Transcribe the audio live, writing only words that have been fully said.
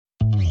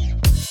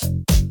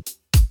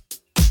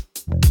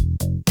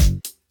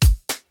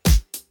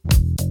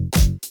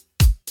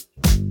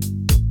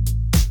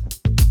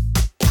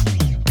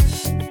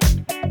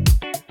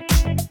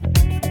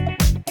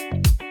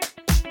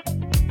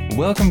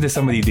Welcome to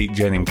Somebody Date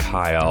Jen and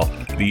Kyle,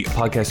 the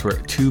podcast where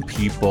two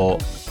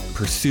people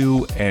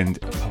pursue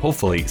and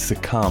hopefully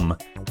succumb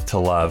to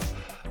love.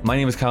 My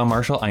name is Kyle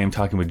Marshall. I am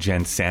talking with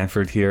Jen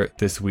Sanford here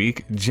this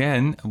week.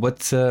 Jen,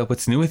 what's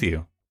new with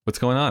you? What's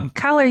going on?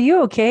 Kyle, are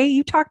you okay?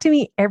 You talk to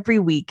me every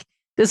week.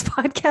 This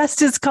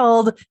podcast is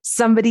called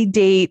Somebody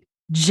Date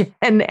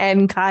Jen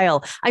and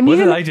Kyle. What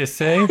did I just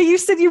say? You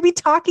said you'd be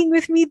talking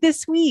with me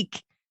this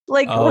week.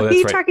 Are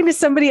you talking to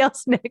somebody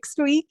else next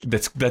week?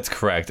 That's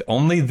correct.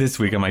 Only this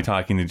week am I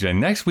talking to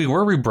Jen. Next week,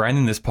 we're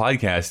rebranding this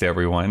podcast,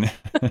 everyone.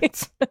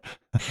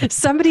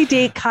 Somebody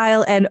Date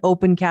Kyle and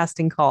Open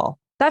Casting Call.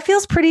 That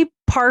feels pretty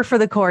par for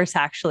the course,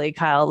 actually,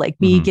 Kyle, like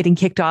me getting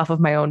kicked off of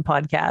my own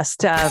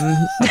podcast.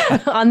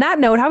 On that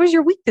note, how was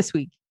your week this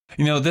week?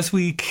 You know, this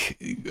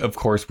week, of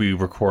course, we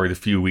record a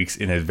few weeks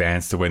in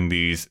advance to when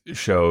these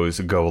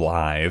shows go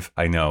live.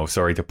 I know,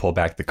 sorry to pull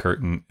back the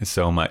curtain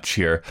so much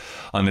here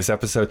on this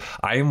episode.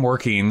 I am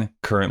working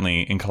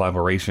currently in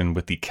collaboration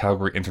with the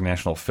Calgary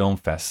International Film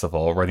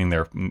Festival, running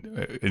their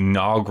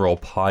inaugural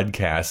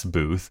podcast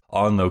booth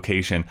on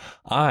location.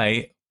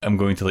 I'm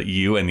going to let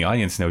you and the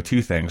audience know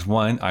two things.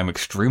 One, I'm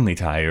extremely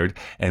tired.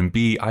 And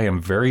B, I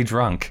am very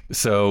drunk.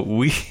 So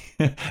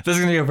this is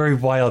going to be a very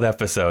wild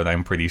episode,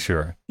 I'm pretty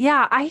sure.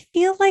 Yeah, I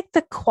feel like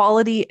the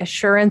quality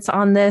assurance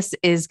on this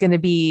is going to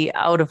be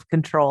out of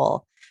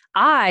control.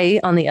 I,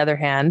 on the other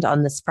hand,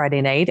 on this Friday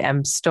night,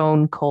 am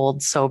stone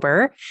cold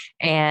sober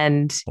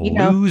and,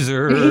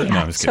 loser. Yeah, no,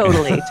 I'm just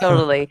kidding.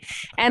 Totally.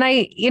 And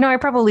I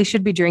probably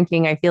should be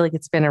drinking. I feel like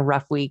it's been a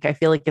rough week. I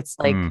feel like it's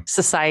like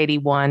Society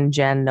won,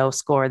 Jen no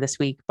score this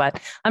week, but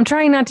I'm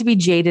trying not to be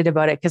jaded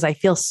about it because I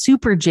feel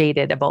super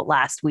jaded about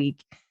last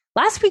week.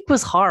 Last week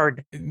was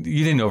hard.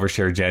 You didn't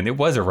overshare, Jen. It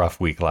was a rough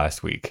week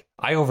last week.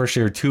 I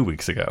overshared 2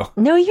 weeks ago.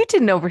 No, you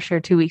didn't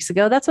overshare 2 weeks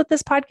ago. That's what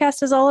this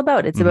podcast is all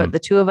about. It's about the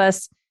two of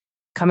us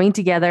coming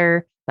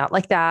together, not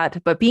like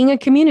that, but being a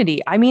community.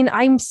 I mean,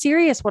 I'm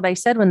serious what I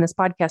said when this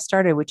podcast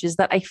started, which is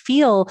that I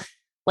feel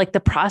like the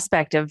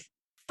prospect of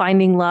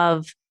finding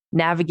love,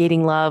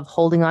 navigating love,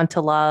 holding on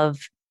to love,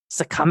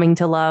 succumbing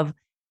to love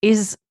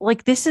is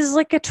like, this is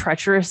like a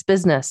treacherous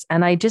business.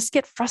 And I just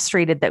get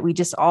frustrated that we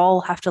just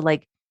all have to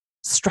like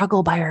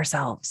struggle by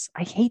ourselves.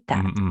 I hate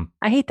that.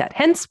 I hate that.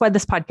 Hence why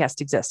this podcast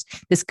exists.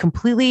 This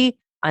completely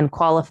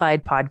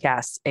unqualified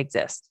podcast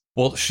exists.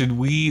 Well, should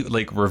we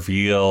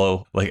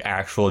reveal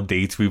actual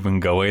dates we've been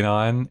going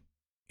on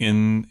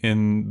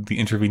in the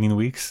intervening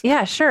weeks?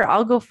 Yeah, sure.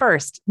 I'll go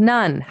first.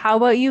 None. How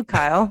about you,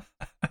 Kyle?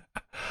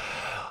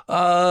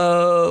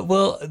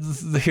 Well,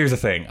 here's the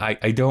thing.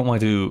 I don't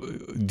want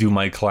to do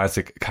my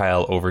classic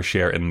Kyle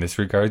overshare in this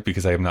regard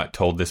because I have not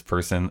told this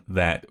person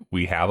that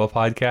we have a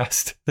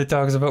podcast that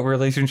talks about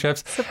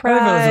relationships.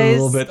 Surprise. I feel it's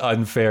a little bit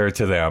unfair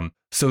to them.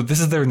 So this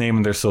is their name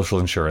and their social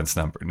insurance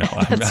number. No,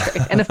 That's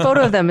right. And a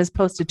photo of them is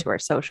posted to our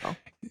social.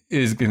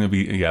 Is going to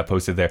be,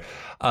 posted there.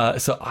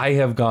 So I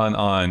have gone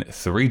on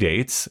 3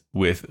 dates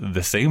with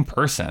the same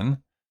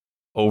person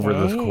over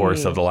the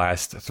course of the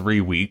last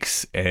 3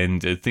 weeks,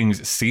 and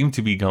things seem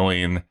to be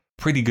going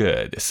pretty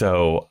good.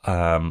 So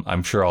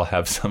I'm sure I'll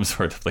have some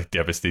sort of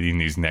devastating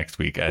news next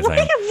week as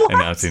I'm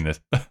announcing this.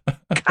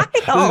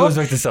 It goes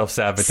back to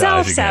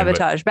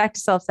self-sabotage. Back to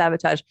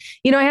self-sabotage.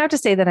 I have to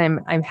say that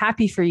I'm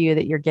happy for you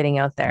that you're getting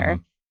out there.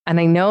 And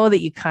I know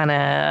that you kind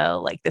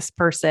of like this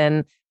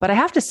person, but I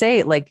have to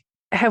say,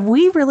 have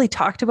we really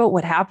talked about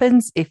what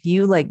happens if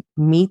you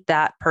meet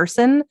that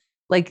person?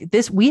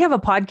 We have a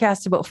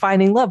podcast about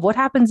finding love. What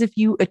happens if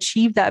you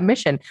achieve that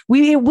mission?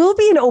 It will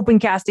be an open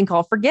casting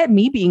call. Forget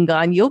me being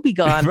gone. You'll be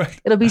gone. Right.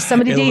 It'll be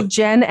Somebody Date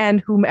Jen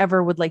and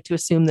whomever would like to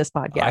assume this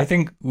podcast. I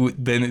think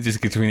then it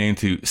just gets renamed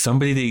to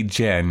Somebody Date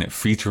Jen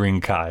featuring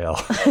Kyle.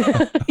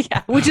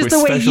 Yeah, which is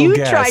the way you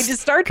tried to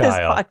start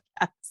Kyle. This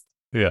podcast.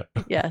 Yeah.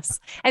 Yes.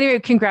 Anyway,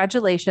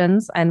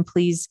 congratulations. And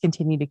please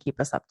continue to keep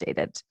us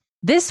updated.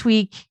 This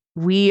week,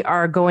 we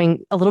are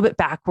going a little bit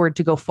backward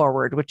to go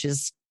forward, which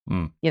is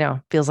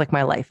feels like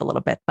my life a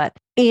little bit. But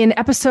in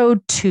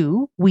episode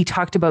 2, we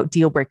talked about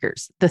deal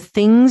breakers, the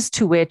things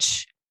to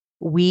which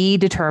we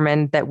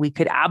determined that we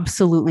could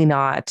absolutely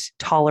not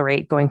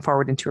tolerate going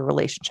forward into a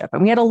relationship.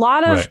 And we had a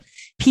lot of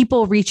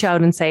people reach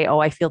out and say, oh,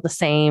 I feel the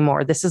same,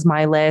 or this is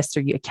my list,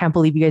 or I can't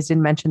believe you guys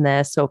didn't mention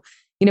this. So,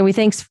 we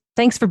thanks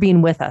for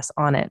being with us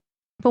on it.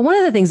 But one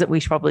of the things that we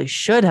probably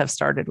should have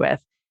started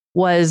with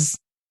was,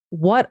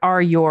 what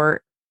are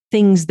your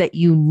things that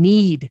you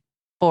need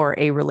for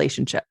a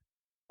relationship?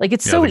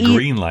 It's so easy.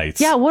 Green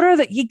lights. Yeah. What are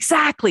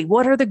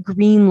the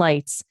green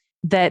lights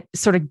that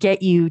sort of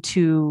get you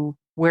to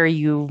where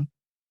you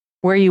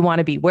want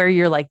to be, where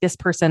you're like, this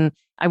person,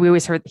 we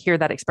always hear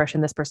that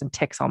expression, this person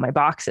ticks all my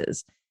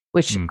boxes,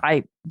 which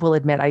I will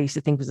admit I used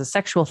to think was a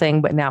sexual thing,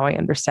 but now I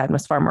understand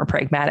was far more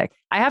pragmatic.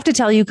 I have to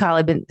tell you,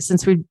 Kyle,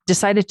 since we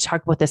decided to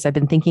talk about this, I've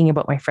been thinking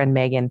about my friend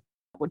Megan.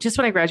 Just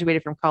when I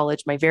graduated from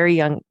college, my very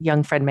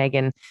young friend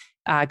Megan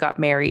got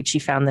married. She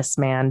found this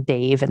man,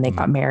 Dave, and they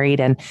got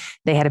married and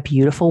they had a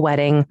beautiful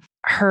wedding.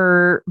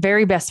 Her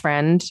very best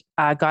friend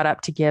got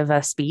up to give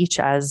a speech,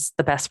 as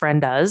the best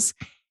friend does.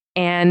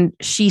 And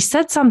she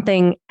said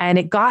something and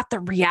it got the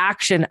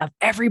reaction of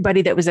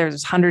everybody that was there.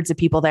 There's hundreds of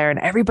people there and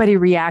everybody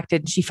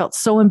reacted. She felt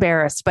so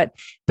embarrassed. But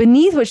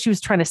beneath what she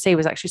was trying to say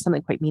was actually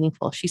something quite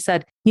meaningful. She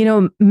said,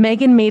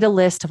 Megan made a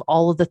list of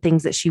all of the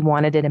things that she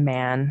wanted in a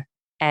man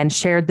and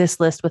shared this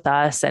list with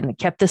us and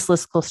kept this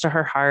list close to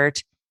her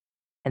heart.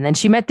 And then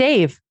she met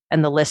Dave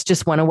and the list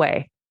just went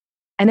away.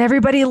 And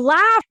everybody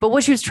laughed. But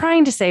what she was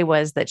trying to say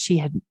was that she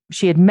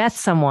had met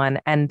someone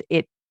and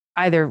it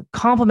either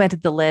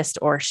complimented the list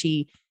or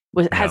she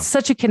had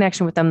such a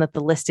connection with them that the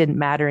list didn't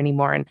matter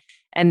anymore.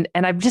 And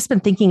I've just been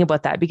thinking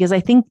about that because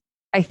I think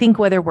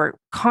whether we're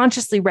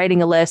consciously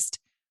writing a list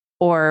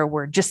or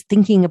we're just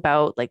thinking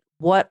about like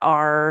what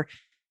our,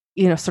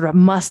 sort of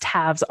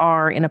must-haves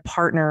are in a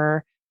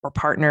partner or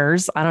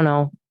partners. I don't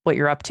know what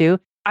you're up to.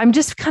 I'm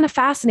just kind of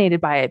fascinated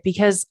by it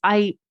because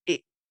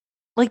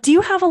do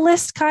you have a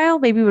list, Kyle?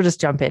 Maybe we'll just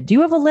jump in. Do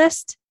you have a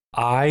list?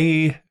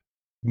 I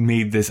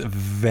made this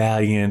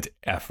valiant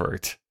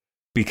effort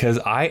because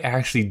I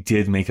actually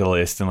did make a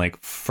list in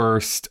like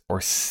first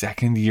or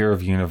second year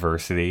of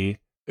university.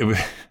 It was,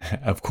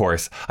 of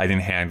course, I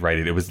didn't handwrite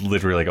it. It was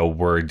literally like a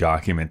Word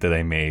document that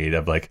I made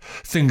of like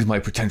things my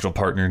potential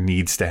partner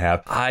needs to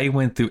have. I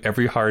went through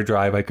every hard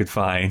drive I could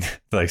find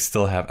that I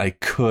still have. I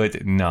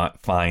could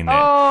not find it.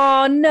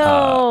 Oh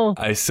no!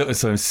 So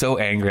I'm so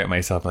angry at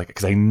myself, like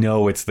because I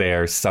know it's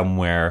there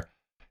somewhere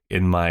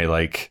in my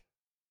like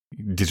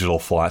digital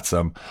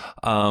flotsam.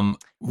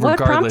 What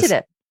prompted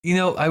it?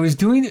 I was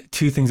doing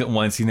two things at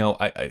once.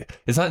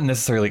 It's not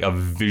necessarily like a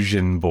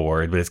vision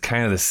board, but it's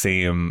kind of the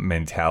same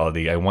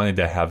mentality. I wanted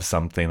to have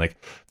something like,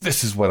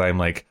 this is what I'm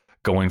like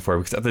going for.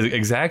 Because at the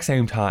exact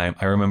same time,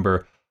 I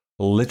remember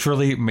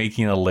literally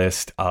making a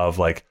list of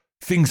like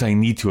things I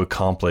need to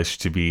accomplish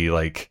to be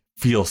like,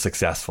 feel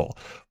successful.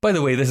 By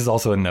the way, this is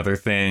also another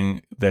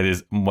thing that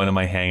is one of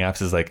my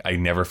hang-ups is like, I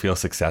never feel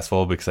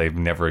successful because I've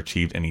never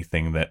achieved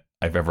anything that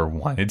I've ever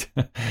wanted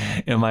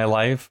in my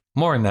life.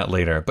 More on that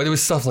later. But it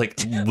was stuff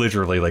like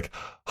literally like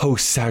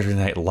host Saturday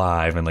Night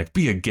Live and like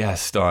be a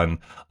guest on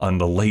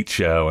the Late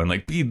Show and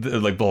like be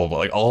like blah, blah, blah,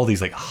 like all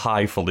these like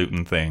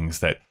highfalutin things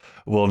that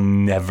will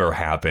never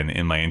happen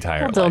in my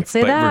entire life. Don't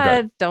say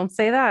that. Don't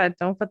say that.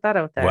 Don't put that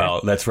out there.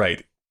 Well, that's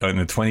right. In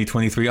the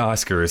 2023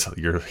 Oscars,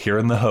 you're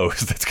hearing the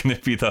host that's going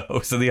to be the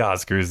host of the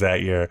Oscars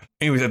that year.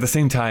 Anyways, at the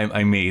same time,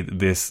 I made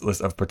this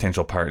list of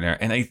potential partner.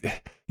 And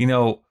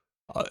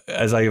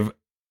as I've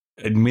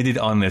admitted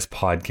on this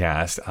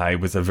podcast, I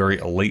was a very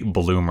late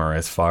bloomer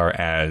as far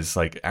as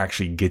like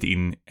actually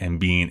getting and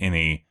being in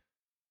a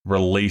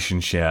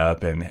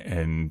relationship and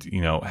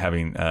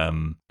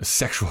having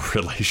sexual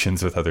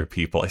relations with other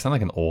people. I sound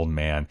like an old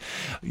man,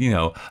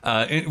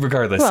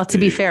 regardless. Well, to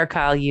be fair,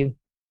 Kyle, you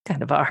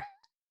kind of are.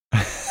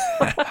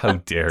 How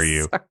dare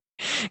you? Sorry.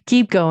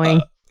 Keep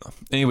going.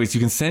 Anyways,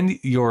 you can send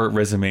your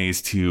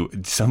resumes to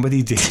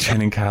somebody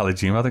Jen and Kyle at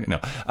Gmail.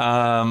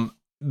 No.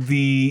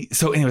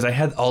 So anyways, I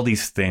had all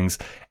these things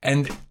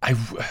and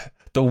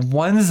the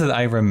ones that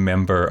I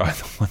remember are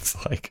the ones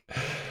like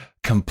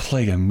can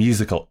play a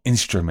musical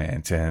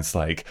instrument and it's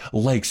like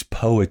likes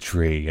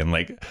poetry and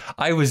like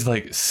I was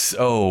like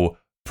so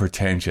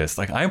pretentious.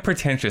 Like I'm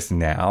pretentious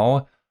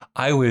now.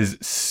 I was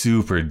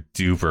super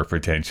duper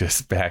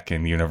pretentious back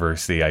in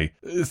university. I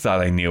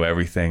thought I knew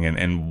everything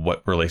and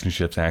what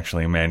relationships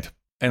actually meant.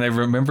 And I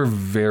remember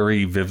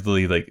very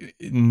vividly, like,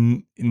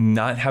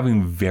 not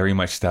having very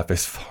much stuff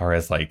as far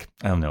as, like,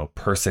 I don't know,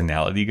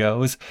 personality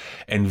goes,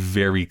 and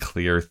very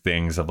clear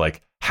things of,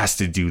 like, has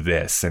to do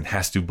this and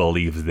has to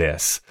believe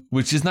this,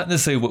 which is not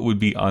necessarily what would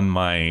be on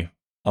my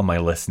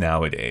list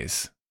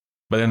nowadays.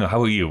 But I don't know. How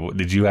about you?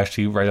 Did you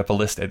actually write up a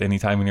list at any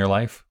time in your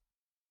life?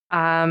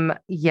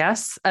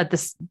 Yes,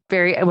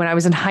 when I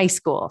was in high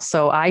school.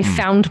 So I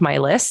found my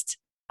list.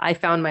 I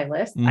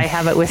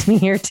have it with me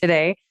here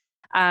today.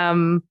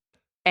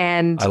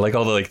 And I like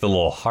all the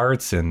little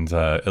hearts and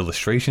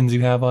illustrations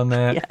you have on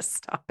that. Yes,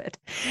 stop it.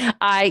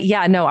 I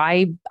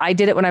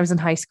did it when I was in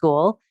high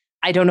school.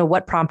 I don't know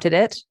what prompted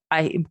it.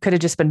 I could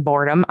have just been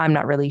boredom. I'm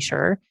not really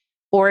sure.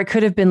 Or it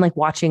could have been like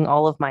watching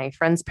all of my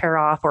friends pair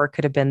off, or it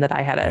could have been that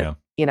I had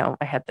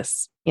I had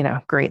this,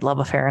 great love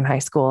affair in high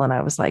school. And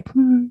I was like,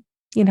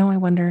 I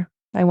wonder.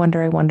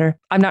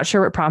 I'm not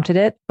sure what prompted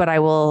it, but I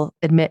will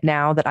admit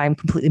now that I'm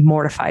completely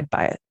mortified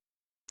by it.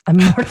 I'm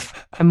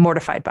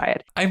mortified by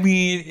it. I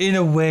mean, in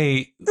a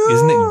way,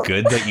 isn't it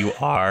good that you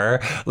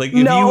are? Like,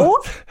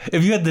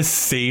 if you had the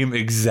same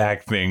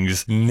exact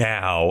things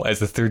now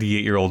as a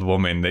 38-year-old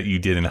woman that you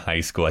did in high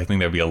school, I think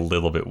that'd be a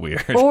little bit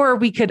weird. Or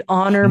we could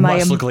honor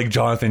Must look like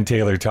Jonathan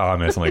Taylor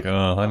Thomas. I'm like,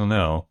 oh, I don't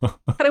know.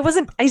 But I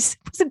wasn't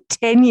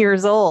 10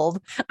 years old.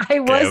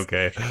 I was.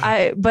 Okay.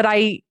 I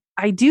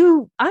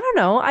don't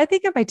know. I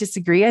think I might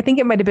disagree. I think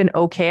it might have been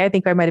okay. I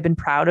think I might have been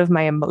proud of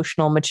my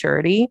emotional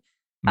maturity.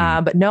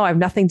 But no, I have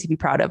nothing to be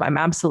proud of. I'm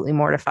absolutely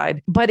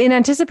mortified. But in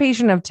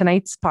anticipation of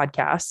tonight's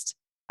podcast,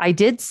 I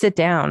did sit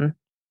down,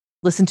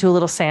 listen to a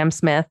little Sam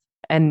Smith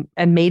and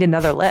made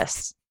another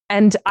list.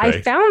 And okay.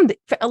 I found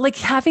like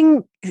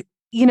having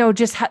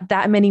just had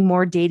that many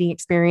more dating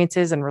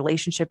experiences and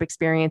relationship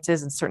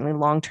experiences and certainly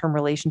long-term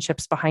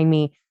relationships behind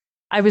me,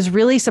 I was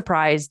really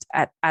surprised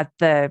at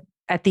the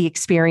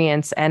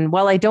experience. And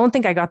while I don't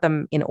think I got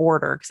them in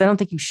order, because I don't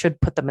think you should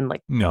put them in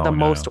like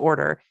most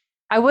order,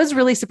 I was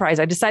really surprised.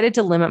 I decided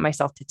to limit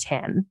myself to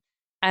 10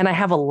 and I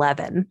have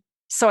 11.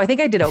 So I think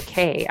I did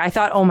okay. I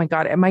thought, oh my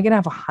God, am I going to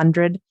have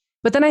 100?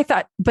 But then I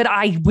thought, but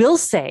I will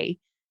say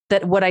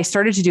that what I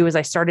started to do is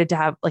I started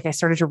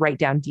to write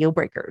down deal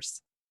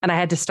breakers. And I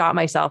had to stop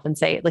myself and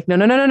say, like,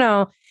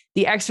 no.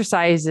 The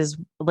exercise is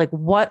like,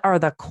 what are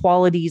the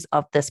qualities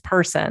of this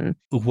person?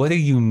 What a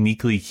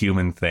uniquely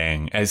human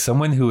thing. As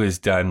someone who has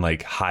done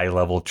like high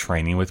level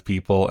training with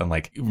people and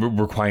like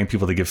requiring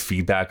people to give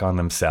feedback on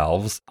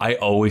themselves, I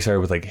always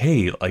started with like,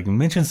 hey, like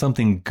mention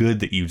something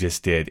good that you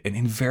just did. And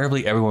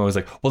invariably everyone was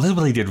like, well, this is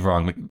what I did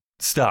wrong. Like,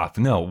 stop.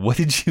 No, what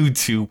did you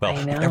do well?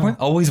 Everyone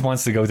always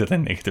wants to go to the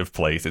negative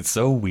place. It's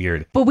so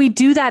weird. But we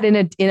do that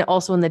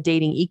also in the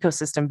dating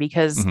ecosystem,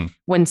 because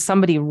when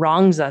somebody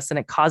wrongs us and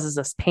it causes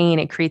us pain,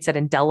 it creates that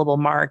indelible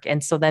mark.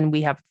 And so then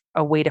we have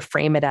a way to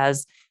frame it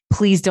as,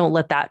 please don't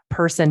let that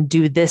person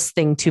do this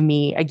thing to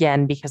me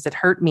again because it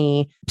hurt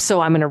me.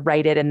 So I'm going to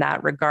write it in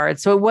that regard.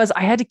 So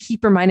I had to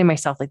keep reminding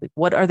myself, like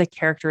what are the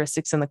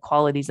characteristics and the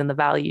qualities and the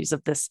values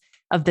of this,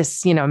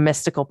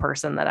 mystical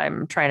person that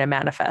I'm trying to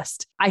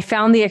manifest. I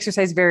found the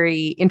exercise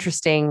very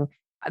interesting.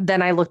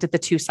 Then I looked at the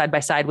two side by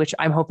side, which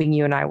I'm hoping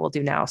you and I will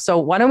do now. So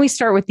why don't we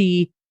start with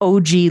the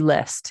OG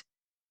list?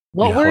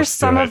 What were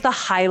some of the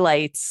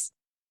highlights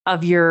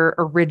of your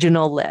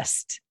original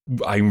list?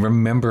 I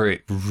remember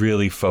it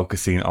really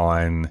focusing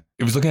on,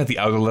 it was looking at the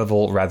outer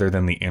level rather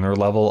than the inner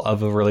level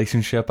of a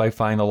relationship. I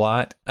find a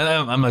lot. And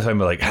I'm not talking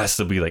about like has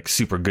to be like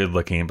super good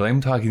looking, but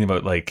I'm talking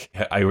about like,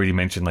 I already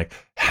mentioned like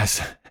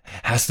has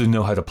to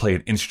know how to play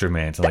an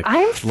instrument. Like,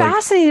 I'm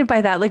fascinated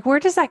by that. Like, where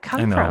does that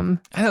come from?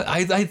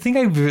 I think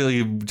I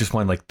really just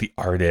wanted like the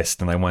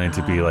artist, and I wanted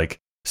to be like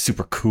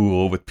super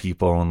cool with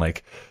people and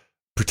like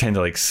pretend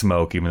to like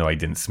smoke, even though I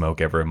didn't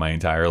smoke ever in my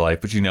entire life.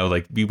 But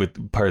like be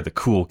with part of the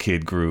cool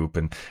kid group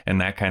and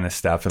that kind of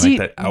stuff, and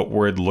that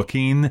outward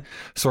looking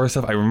sort of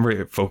stuff. I remember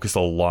it focused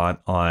a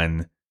lot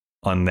on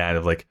that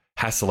of like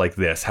has to like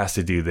this, has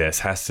to do this,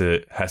 has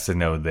to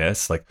know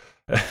this, like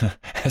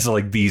has to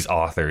like these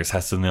authors,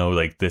 has to know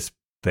like this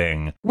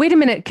thing. Wait a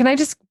minute, can I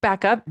just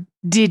back up?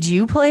 Did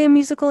you play a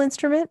musical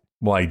instrument?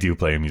 Well, I do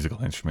play a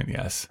musical instrument,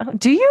 yes. Oh,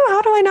 do you?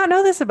 How do I not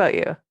know this about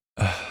you?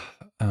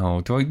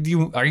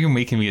 Are you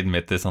making me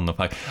admit this on the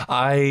podcast?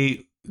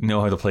 I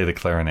know how to play the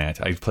clarinet.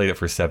 I've played it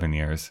for 7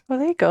 years. Well,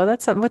 there you go.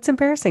 That's what's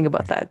embarrassing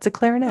about that. It's a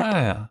clarinet.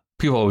 Yeah.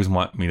 People always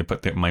want me to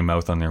put my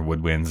mouth on their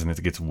woodwinds, and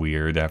it gets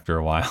weird after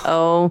a while.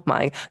 Oh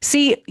my!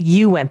 See,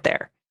 you went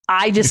there.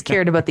 I just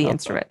cared about the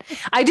instrument.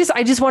 I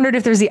just wondered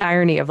if there's the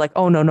irony of like,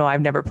 oh no, I've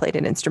never played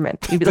an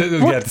instrument. You'd be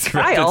like, what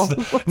style?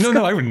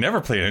 No, I would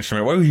never play an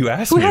instrument. Why would you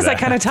ask me that? Who has that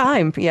kind of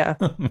time? Yeah.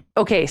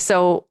 Okay,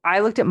 so I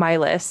looked at my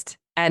list.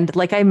 And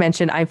like I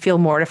mentioned, I feel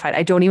mortified.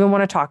 I don't even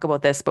want to talk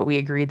about this, but we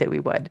agreed that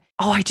we would.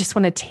 Oh, I just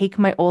want to take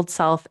my old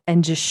self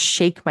and just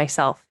shake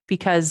myself,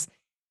 because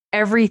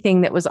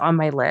everything that was on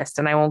my list,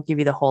 and I won't give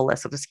you the whole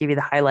list, I'll just give you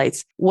the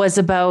highlights, was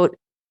about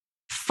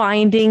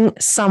finding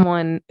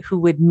someone who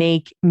would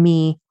make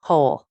me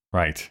whole.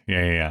 Right.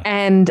 Yeah.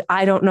 And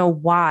I don't know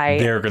why.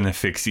 They're going to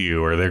fix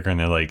you, or they're going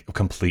to like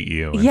complete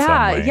you.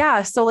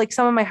 Yeah. So like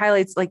some of my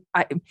highlights, like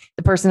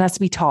the person has to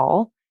be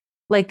tall.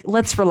 Like,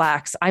 let's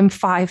relax. I'm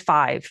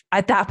 5'5".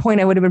 At that point,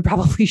 I would have been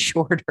probably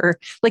shorter.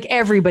 Like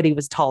everybody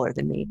was taller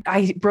than me.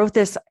 I wrote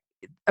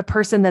a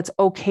person that's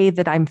okay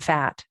that I'm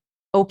fat,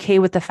 okay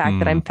with the fact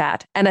that I'm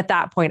fat. And at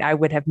that point, I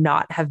would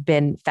not have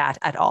been fat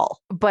at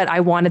all. But I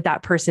wanted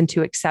that person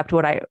to accept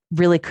what I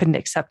really couldn't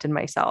accept in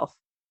myself.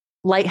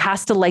 Like,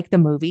 has to like the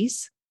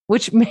movies,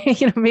 which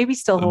maybe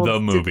still holds the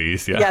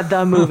movies. Yeah,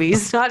 the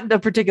movies, not the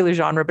particular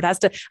genre, but has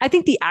to. I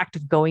think the act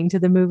of going to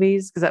the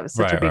movies, because that was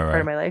such a big part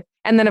of my life.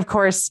 And then, of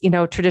course,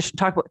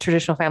 talk about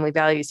traditional family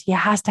values. He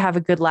has to have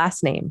a good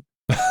last name.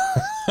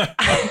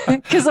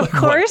 Because of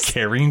course,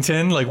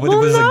 Carrington. Like, what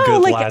was a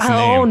good last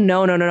name? Oh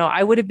no!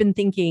 I would have been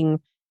thinking,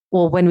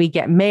 well, when we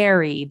get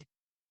married,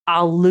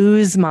 I'll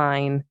lose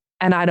mine,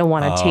 and I don't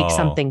want to take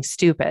something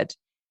stupid.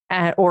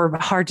 Or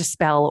hard to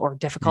spell or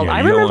difficult. Yeah, I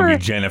remember be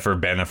Jennifer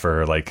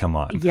Benifer. Like, come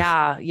on.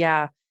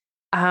 Yeah.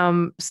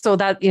 So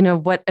that,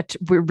 what a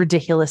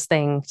ridiculous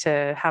thing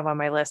to have on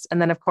my list.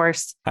 And then, of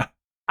course,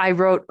 I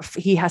wrote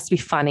he has to be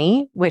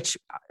funny, which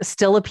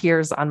still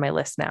appears on my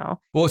list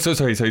now. Well, so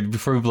sorry.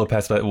 Before we blow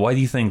past that, why do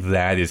you think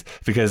that is?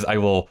 Because I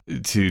will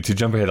to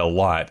jump ahead a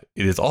lot.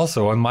 It is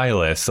also on my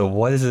list. So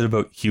what is it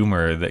about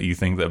humor that you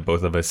think that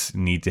both of us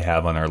need to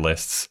have on our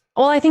lists?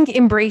 Well, I think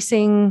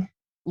embracing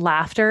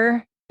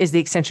laughter is the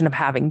extension of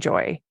having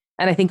joy.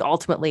 And I think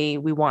ultimately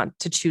we want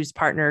to choose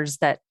partners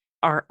that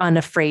are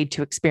unafraid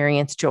to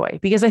experience joy.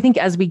 Because I think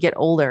as we get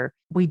older,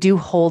 we do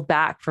hold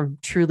back from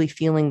truly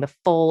feeling the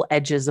full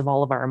edges of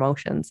all of our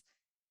emotions.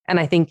 And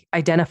I think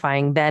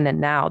identifying then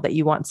and now that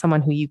you want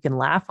someone who you can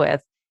laugh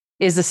with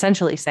is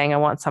essentially saying, I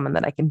want someone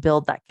that I can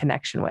build that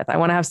connection with. I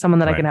want to have someone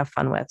that I can have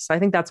fun with. So I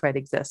think that's why it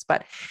exists.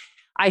 But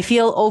I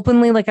feel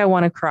openly like I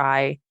want to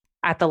cry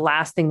at the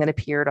last thing that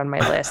appeared on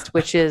my list,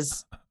 which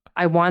is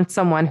I want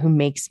someone who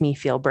makes me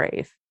feel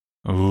brave.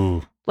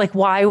 Ooh. Like,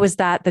 why was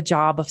that the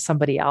job of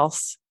somebody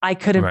else? I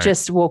could have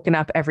just woken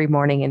up every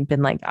morning and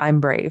been like, I'm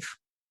brave.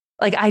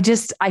 Like,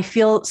 I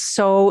feel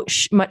so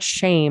much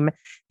shame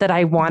that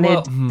I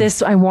wanted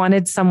I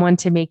wanted someone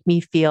to make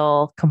me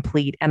feel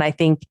complete. And I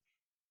think,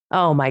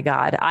 oh my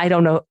God, I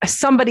don't know.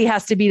 Somebody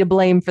has to be to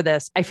blame for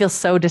this. I feel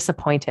so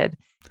disappointed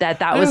that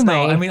was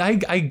my... I mean,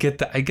 I get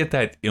that. I get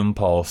that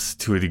impulse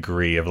to a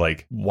degree of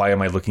like, why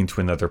am I looking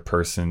to another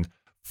person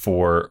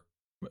for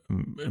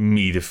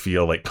me to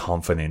feel like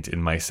confident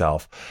in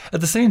myself?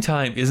 At the same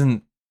time,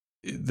 isn't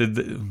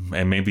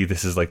and maybe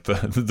this is like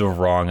the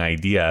wrong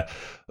idea,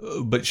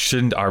 but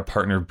shouldn't our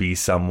partner be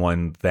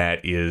someone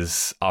that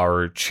is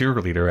our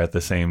cheerleader at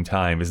the same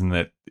time?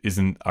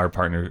 Isn't our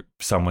partner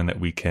someone that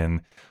we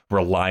can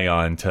rely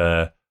on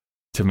to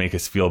make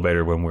us feel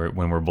better when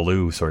we're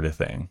blue, sort of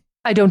thing?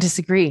 I don't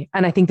disagree.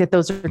 And I think that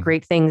those are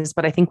great things.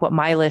 But I think what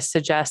my list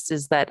suggests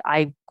is that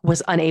I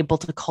was unable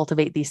to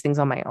cultivate these things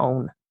on my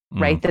own.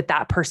 Right.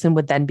 That person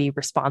would then be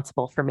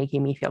responsible for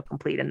making me feel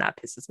complete. And that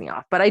pisses me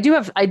off. But I do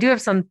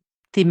have some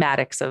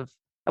thematics of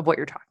what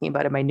you're talking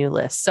about in my new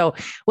list. So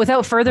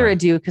without further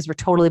ado, because we're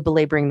totally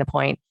belaboring the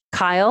point,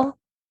 Kyle.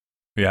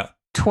 Yeah.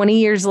 20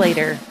 years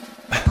later,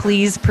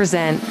 please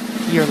present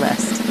your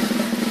list.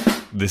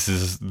 This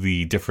is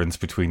the difference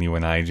between you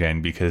and I,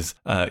 Jen, because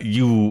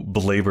you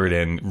belabored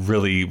and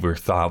really were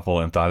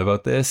thoughtful and thought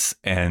about this.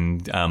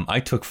 And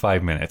I took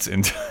 5 minutes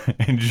and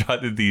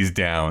jotted these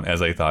down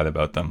as I thought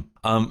about them.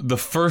 The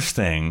first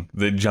thing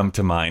that jumped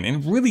to mind,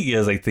 and really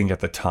is, I think, at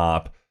the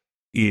top,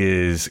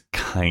 is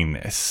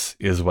kindness,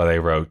 is what I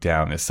wrote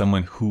down, as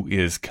someone who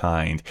is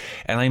kind.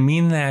 And I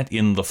mean that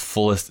in the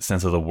fullest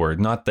sense of the word,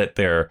 not that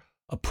they're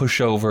a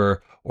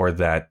pushover or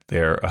that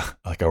they're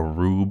like a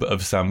rube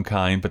of some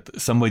kind, but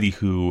somebody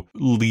who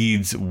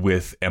leads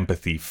with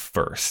empathy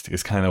first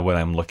is kind of what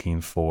I'm looking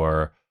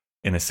for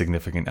in a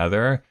significant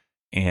other.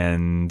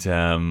 And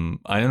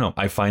I don't know,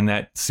 I find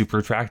that super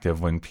attractive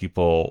when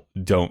people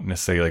don't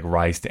necessarily like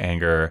rise to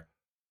anger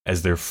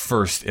as their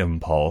first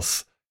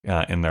impulse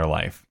in their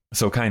life.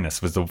 So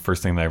kindness was the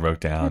first thing that I wrote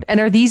down. And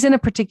are these in a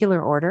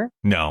particular order?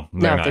 No,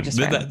 they're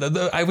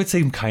not. I would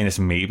say kindness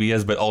maybe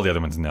is, but all the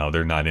other ones, no,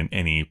 they're not in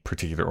any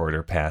particular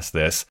order past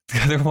this. The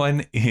other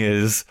one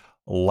is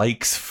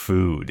likes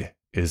food,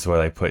 is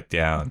what I put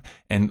down.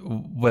 And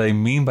what I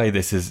mean by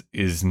this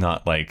is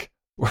not like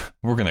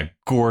we're going to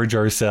gorge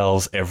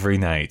ourselves every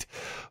night.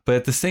 But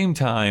at the same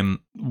time,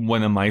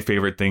 one of my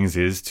favorite things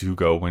is to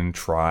go and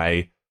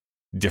try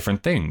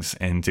different things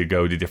and to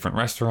go to different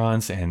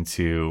restaurants and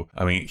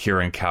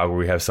here in Calgary,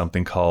 we have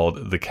something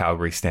called the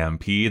Calgary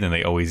Stampede, and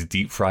they always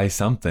deep fry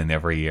something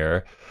every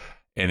year.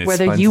 And it's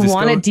whether you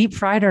want it deep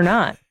fried or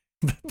not.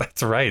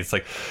 That's right. It's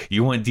like,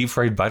 you want deep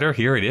fried butter?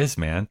 Here it is,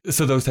 man.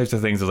 So those types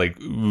of things are like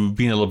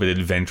being a little bit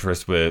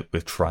adventurous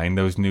with trying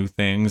those new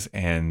things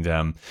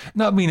and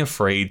not being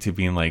afraid to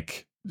being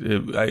like,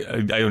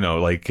 I don't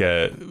know, like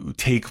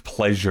take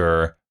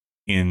pleasure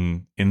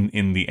in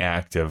the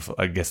act of,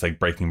 I guess, like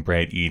breaking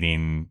bread,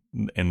 eating,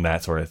 and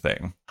that sort of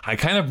thing. I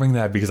kind of bring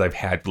that because I've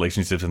had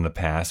relationships in the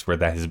past where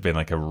that has been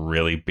like a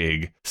really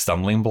big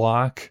stumbling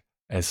block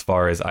as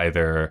far as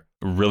either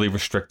really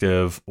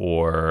restrictive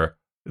or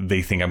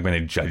they think I'm going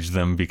to judge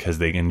them because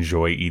they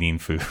enjoy eating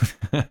food.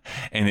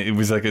 And it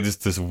was like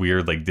just this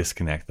weird like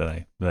disconnect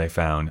that I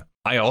found.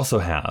 I also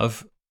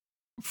have,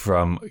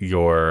 from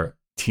your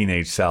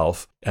teenage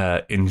self,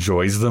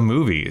 enjoys the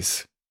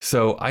movies.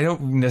 So I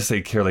don't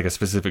necessarily care like a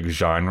specific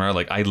genre.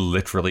 Like I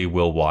literally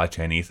will watch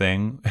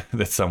anything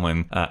that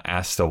someone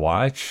asks to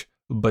watch,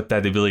 but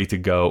that ability to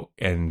go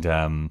and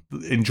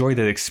enjoy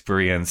that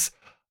experience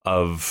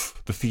of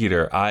the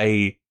theater.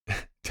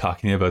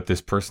 Talking about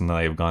this person that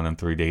I have gone on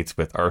 3 dates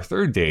with. Our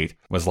third date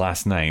was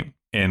last night,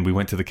 and we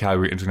went to the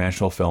Calgary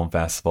International Film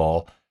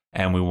Festival,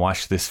 and we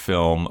watched this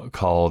film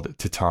called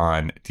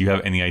Titan. Do you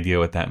have any idea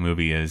what that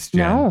movie is,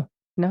 Jen?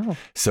 No.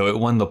 So it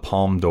won the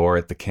Palme d'Or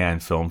at the Cannes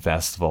Film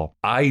Festival.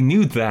 I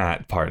knew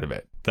that part of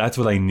it. That's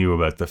what I knew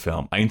about the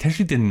film. I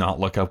intentionally did not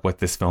look up what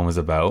this film is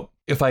about.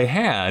 If I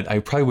had, I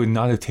probably would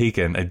not have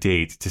taken a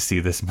date to see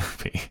this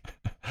movie.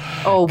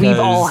 Oh, we've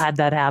all had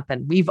that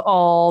happen. We've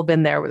all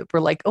been there. We're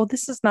like, oh,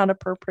 this is not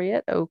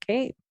appropriate.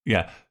 Okay.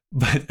 Yeah.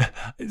 But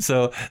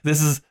so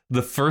this is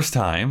the first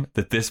time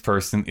that this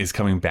person is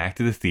coming back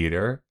to the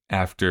theater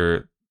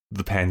after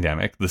the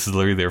pandemic. This is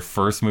literally their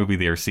first movie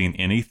they are seeing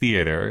in a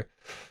theater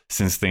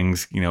since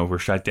things, were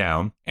shut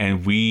down.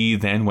 And we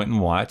then went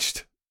and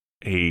watched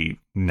a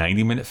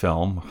 90-minute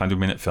film,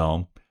 100-minute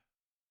film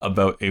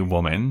about a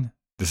woman.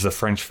 This is a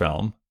French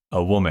film,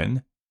 a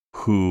woman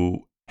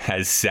who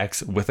has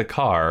sex with a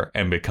car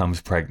and becomes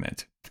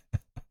pregnant.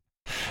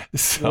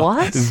 So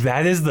what?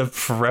 That is the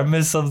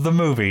premise of the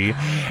movie,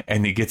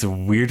 and it gets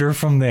weirder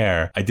from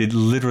there. I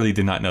literally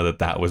did not know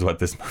that was what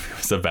this movie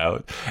was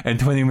about. And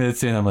 20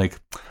 minutes in, I'm like,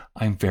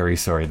 I'm very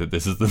sorry that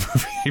this is the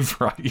movie I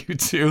brought you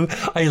to.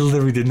 I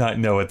literally did not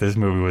know what this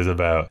movie was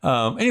about.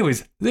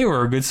 Anyways, they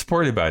were a good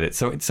sport about it.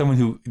 So it's someone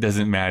who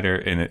doesn't matter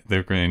and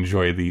they're going to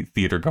enjoy the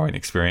theater going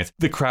experience.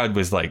 The crowd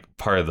was like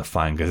part of the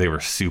fun because they were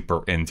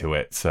super into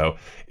it. So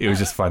it was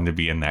just fun to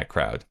be in that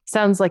crowd.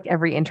 Sounds like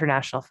every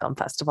international film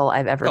festival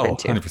I've ever been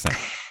to.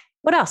 100%.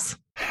 What else?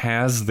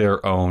 Has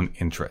their own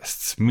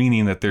interests,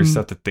 meaning that there's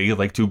stuff that they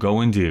like to go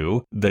and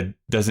do that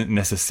doesn't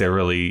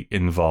necessarily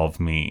involve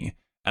me.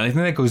 And I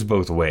think that goes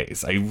both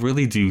ways. I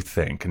really do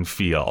think and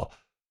feel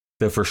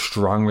that for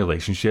strong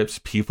relationships,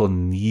 people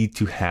need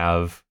to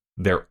have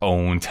their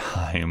own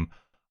time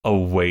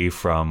away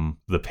from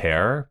the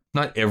pair.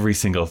 Not every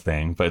single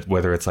thing, but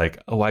whether it's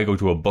like, oh, I go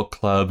to a book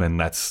club and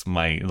that's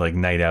my like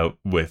night out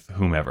with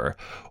whomever,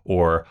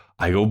 or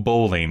I go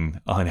bowling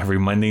on every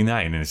Monday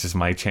night and it's just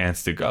my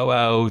chance to go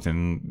out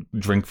and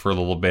drink for a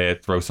little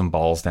bit, throw some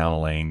balls down the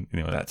lane,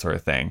 that sort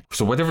of thing.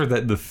 So whatever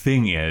that the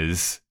thing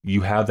is,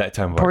 you have that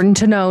time. Important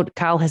to note,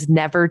 Kyle has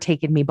never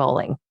taken me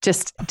bowling.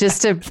 Just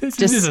this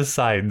is a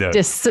side note.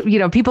 Just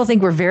people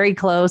think we're very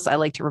close. I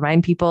like to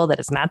remind people that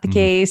it's not the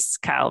case.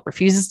 Kyle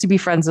refuses to be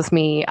friends with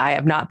me. I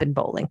have not been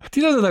bowling.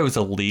 Do you know that I was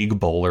a league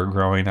bowler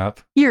growing up?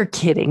 You're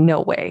kidding.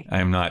 No way.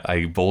 I'm not.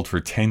 I bowled for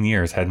 10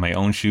 years, had my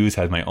own shoes,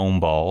 had my own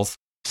balls.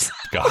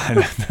 God,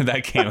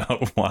 that came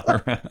out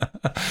water.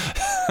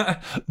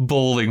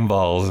 Bowling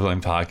balls, what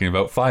I'm talking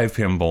about.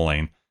 5-pin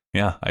bowling.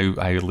 Yeah,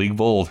 I league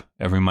bowled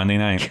every Monday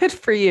night. Good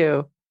for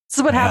you. This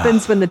is what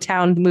happens when the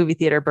town movie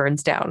theater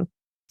burns down.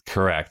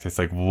 Correct. It's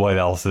like, what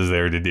else is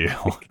there to do?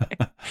 Okay.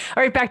 All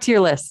right, back to your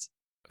list.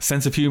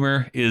 Sense of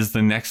humor is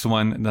the next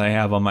one that I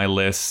have on my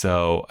list.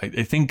 So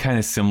I think kind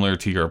of similar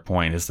to your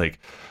point is like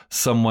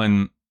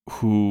someone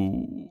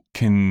who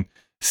can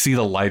see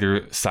the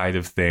lighter side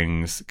of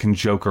things, can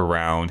joke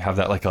around, have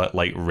that like a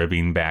light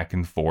ribbing back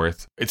and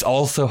forth. It's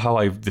also how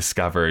I've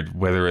discovered,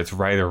 whether it's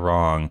right or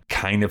wrong,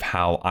 kind of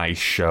how I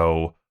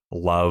show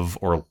love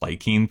or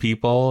liking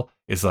people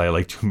is that I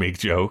like to make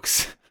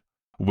jokes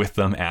with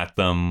them, at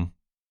them,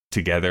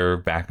 together,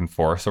 back and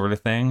forth sort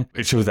of thing.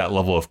 It shows that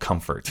level of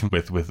comfort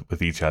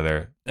with each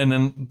other. And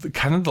then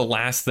kind of the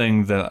last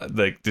thing that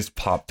like just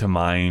popped to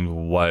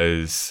mind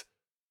was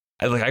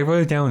I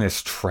wrote it down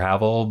as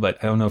travel, but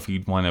I don't know if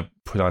you'd want to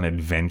put on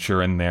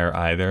adventure in there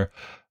either.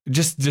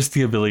 Just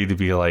the ability to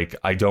be like,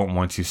 I don't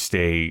want to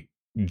stay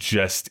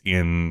just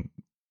in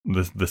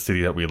the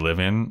city that we live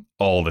in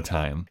all the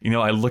time.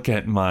 I look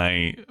at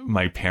my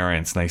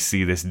parents and I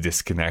see this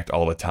disconnect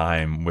all the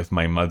time with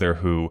my mother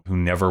who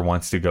never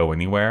wants to go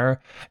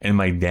anywhere, and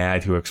my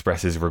dad who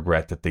expresses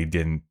regret that they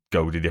didn't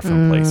go to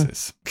different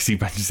places, because he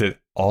mentions it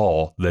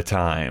all the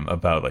time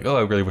about like, oh,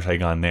 I really wish I'd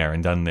gone there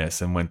and done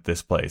this and went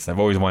this place. I've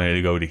always wanted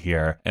to go to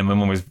here. And my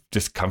mom was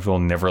just comfortable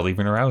never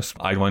leaving her house.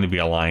 I'd want to be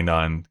aligned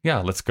on, yeah,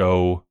 let's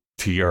go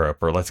to Europe,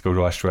 or let's go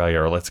to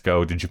Australia, or let's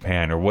go to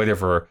Japan, or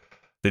whatever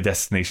the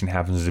destination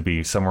happens to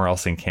be, somewhere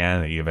else in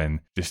Canada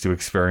even, just to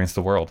experience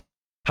the world.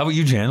 How about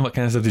you, Jen? What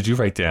kind of stuff did you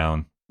write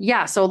down?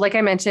 Yeah. So like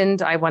I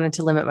mentioned, I wanted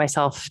to limit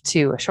myself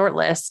to a short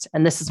list,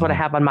 and this is what I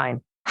have on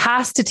mine.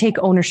 Has to take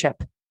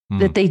ownership,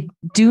 that they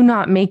do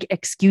not make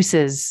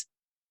excuses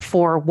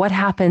for what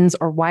happens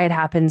or why it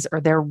happens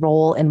or their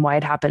role and why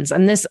it happens.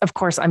 And this, of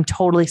course, I'm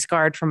totally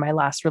scarred from my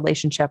last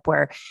relationship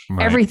where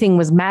everything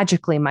was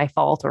magically my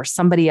fault or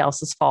somebody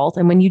else's fault.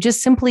 And when you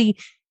just simply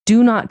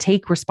do not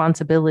take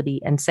responsibility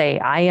and say,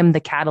 I am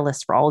the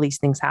catalyst for all these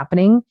things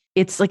happening,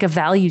 it's like a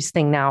values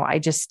thing now. I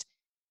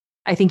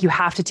think you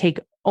have to take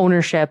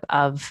ownership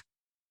of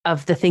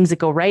the things that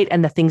go right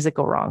and the things that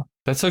go wrong.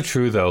 That's so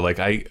true, though. Like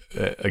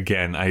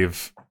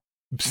I've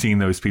seen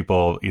those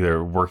people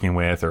either working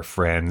with or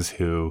friends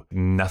who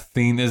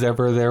nothing is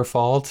ever their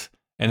fault.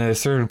 And at a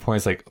certain point,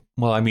 it's like,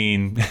 well, I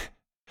mean,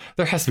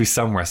 there has to be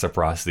some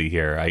reciprocity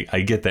here.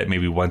 I get that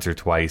maybe once or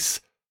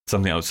twice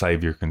something outside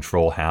of your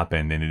control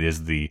happened and it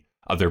is the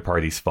other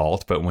party's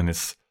fault. But when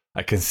it's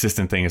a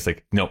consistent thing, it's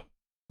like, nope,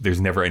 there's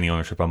never any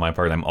ownership on my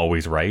part. I'm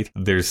always right.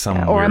 There's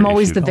some or I'm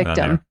always the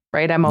victim,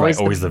 right? I'm always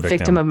the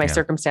victim of my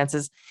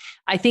circumstances.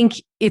 I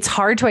think it's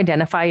hard to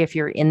identify if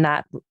you're in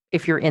that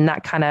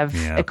kind of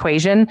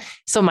equation.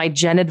 So my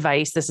Jen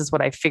advice, this is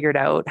what I figured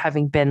out,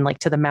 having been like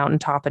to the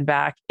mountaintop and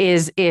back,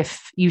 is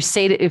if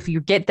you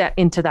get that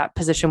into that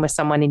position with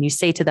someone and you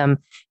say to them,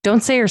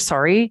 don't say you're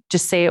sorry,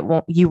 just say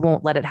you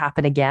won't let it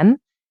happen again.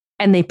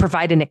 And they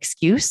provide an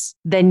excuse,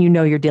 then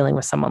you're dealing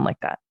with someone like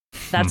that.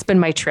 That's been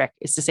my trick,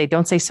 is to say,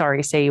 don't say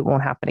sorry, say it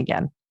won't happen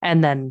again.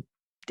 And then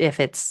if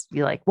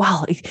you're like,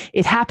 well,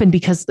 it happened,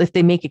 because if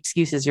they make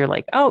excuses, you're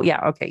like, oh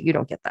yeah, okay, you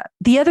don't get that.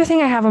 The other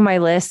thing I have on my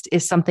list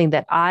is something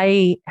that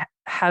I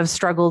have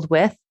struggled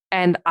with,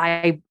 and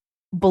I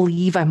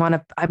believe I'm on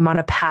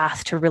a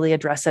path to really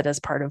address it as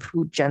part of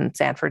who Jen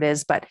Sanford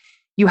is. But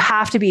you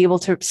have to be able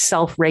to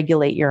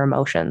self-regulate your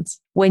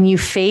emotions. When you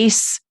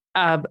face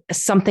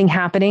something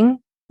happening,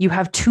 you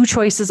have two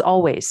choices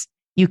always.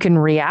 You can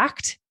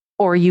react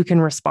or you can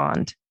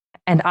respond.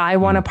 And I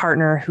want a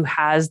partner who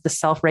has the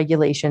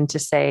self-regulation to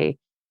say,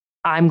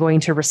 I'm going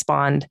to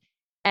respond.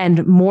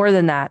 And more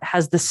than that,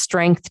 has the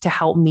strength to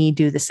help me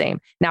do the same.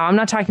 Now, I'm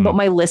not talking about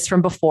my list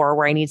from before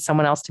where I need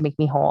someone else to make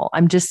me whole.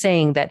 I'm just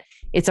saying that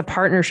it's a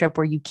partnership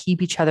where you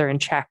keep each other in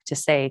check to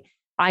say,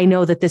 I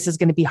know that this is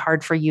going to be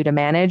hard for you to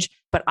manage,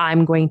 but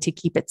I'm going to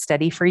keep it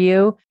steady for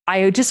you.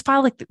 I just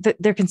feel like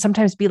there can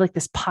sometimes be like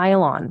this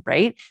pile on,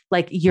 right?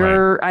 Like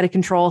you're out of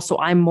control, so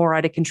I'm more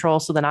out of control,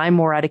 so then I'm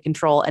more out of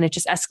control. And it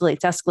just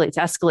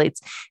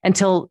escalates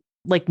until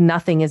like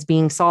nothing is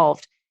being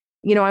solved.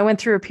 You know, I went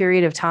through a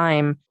period of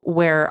time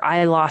where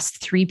I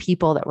lost 3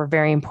 people that were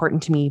very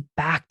important to me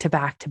back to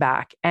back to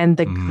back. And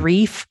the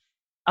grief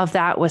of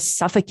that was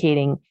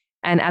suffocating.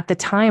 And at the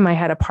time I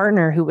had a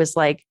partner who was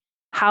like,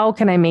 how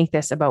can I make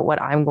this about what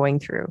I'm going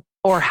through,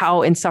 or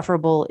how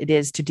insufferable it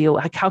is to deal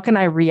with? Like, how can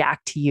I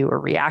react to you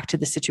or react to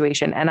the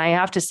situation? And I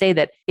have to say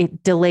that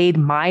it delayed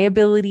my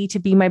ability to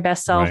be my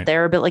best self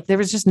there a bit. Like there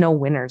was just no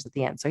winners at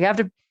the end. So you have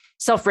to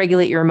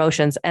self-regulate your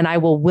emotions. And I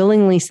will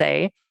willingly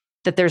say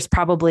that there's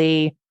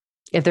probably,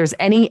 if there's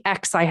any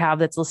ex I have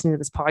that's listening to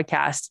this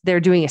podcast, they're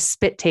doing a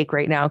spit take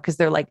right now because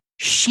they're like,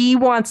 she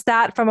wants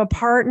that from a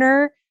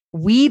partner.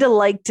 We'd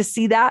like to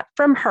see that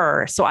from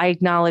her. So I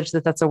acknowledge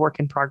that that's a work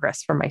in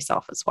progress for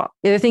myself as well.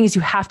 The other thing is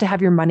you have to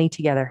have your money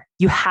together.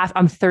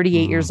 I'm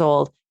 38 years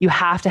old. You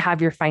have to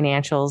have your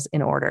financials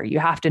in order. You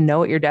have to know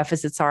what your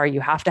deficits are.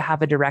 You have to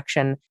have a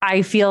direction.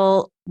 I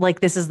feel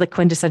like this is the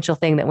quintessential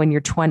thing that when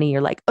you're 20,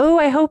 you're like, oh,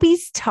 I hope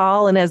he's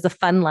tall and has a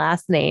fun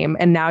last name.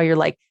 And now you're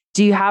like,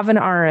 do you have an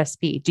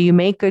RSP? Do you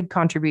make good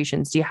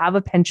contributions? Do you have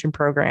a pension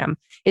program?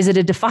 Is it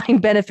a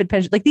defined benefit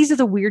pension? Like these are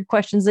the weird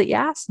questions that you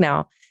ask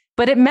now.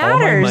 But it matters.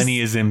 All my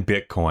money is in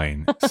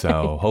Bitcoin.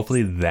 So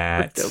hopefully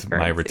that's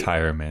my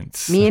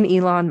retirement. Me and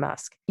Elon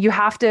Musk.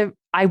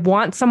 I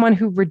want someone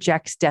who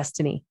rejects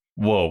destiny.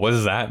 Whoa, what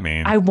does that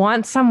mean? I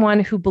want someone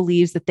who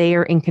believes that they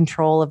are in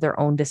control of their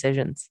own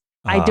decisions.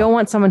 I don't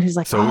want someone who's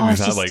like, so it's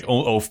not like,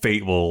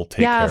 fate will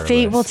take care of it. Yeah,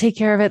 fate will take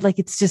care of it. Like,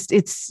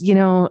 you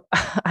know,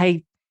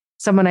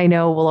 someone I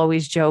know will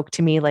always joke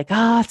to me like,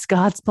 it's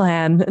God's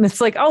plan. And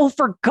it's like, oh,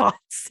 for God's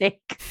sake,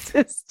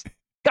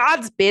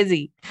 God's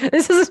busy.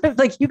 This is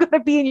like, you got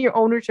to be in your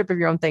ownership of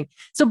your own thing.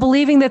 So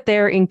believing that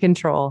they're in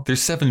control.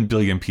 There's 7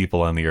 billion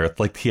people on the earth.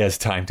 Like he has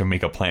time to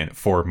make a plan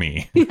for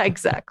me. Yeah,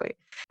 exactly.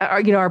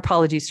 Our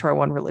apologies to our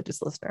one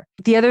religious listener.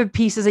 The other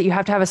piece is that you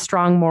have to have a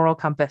strong moral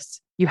compass.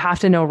 You have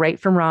to know right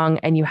from wrong,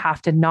 and you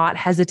have to not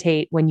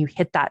hesitate when you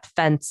hit that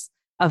fence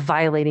of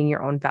violating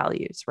your own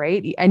values,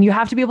 right? And you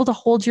have to be able to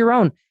hold your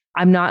own.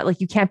 I'm not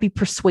like, you can't be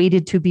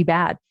persuaded to be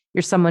bad.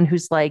 You're someone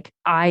who's like,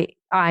 I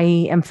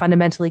am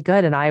fundamentally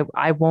good, and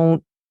I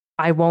won't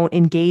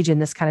engage in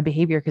this kind of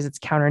behavior because it's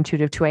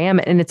counterintuitive to who I am,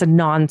 and it's a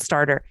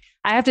non-starter.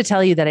 I have to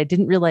tell you that I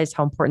didn't realize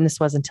how important this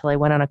was until I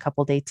went on a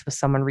couple dates with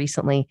someone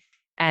recently,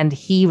 and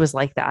he was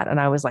like that, and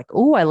I was like,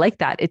 oh, I like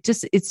that.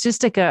 It's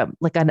just like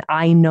an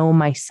I know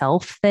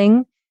myself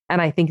thing.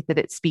 And I think that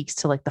it speaks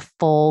to like the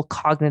full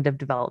cognitive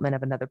development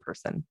of another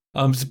person.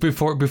 So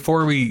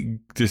before we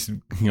just,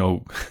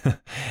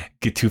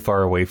 get too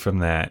far away from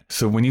that.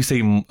 So when you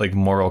say like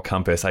moral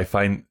compass, I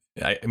find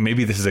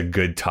maybe this is a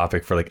good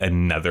topic for like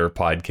another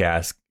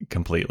podcast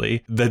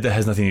completely. That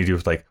has nothing to do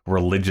with like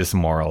religious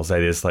morals.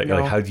 That is like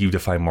how do you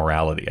define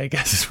morality? I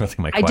guess is really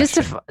my question. I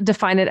just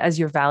define it as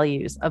your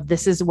values of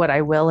this is what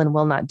I will and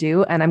will not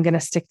do. And I'm going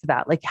to stick to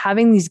that. Like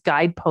having these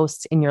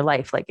guideposts in your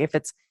life. Like if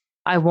it's,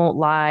 I won't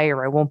lie,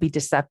 or I won't be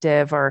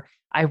deceptive, or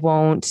I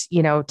won't,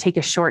 take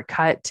a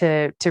shortcut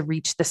to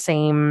reach the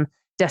same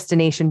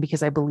destination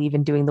because I believe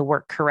in doing the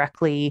work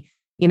correctly.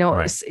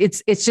 Right.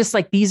 It's just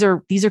like, these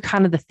are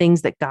kind of the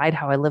things that guide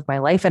how I live my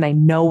life. And I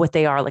know what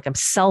they are. Like I'm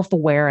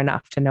self-aware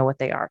enough to know what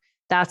they are.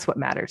 That's what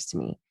matters to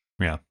me.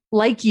 Yeah.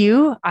 Like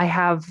you're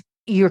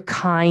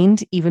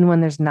kind, even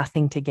when there's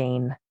nothing to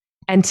gain.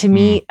 And to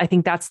me, I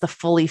think that's the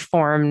fully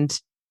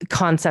formed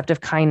concept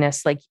of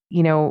kindness. Like,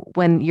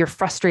 when you're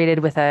frustrated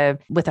with a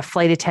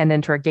flight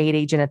attendant or a gate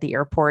agent at the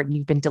airport and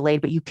you've been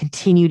delayed, but you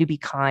continue to be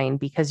kind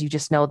because you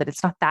just know that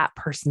it's not that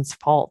person's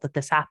fault that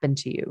this happened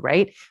to you.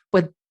 Right.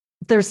 But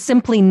there's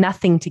simply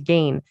nothing to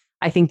gain.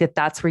 I think that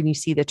that's where you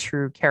see the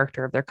true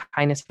character of their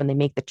kindness, when they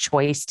make the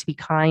choice to be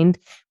kind,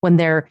 when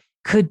there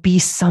could be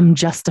some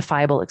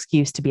justifiable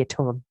excuse to be a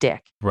total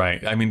dick.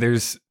 Right. I mean,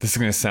 this is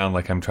going to sound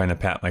like I'm trying to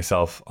pat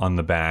myself on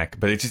the back,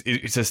 but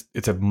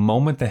it's a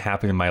moment that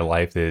happened in my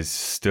life that has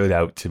stood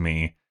out to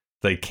me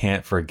that I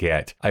can't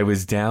forget. I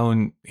was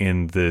down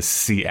in the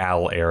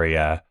Seattle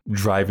area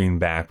driving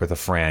back with a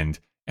friend,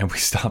 and we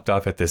stopped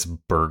off at this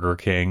Burger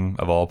King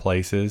of all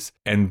places.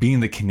 And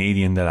being the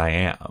Canadian that I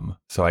am,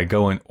 so I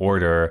go and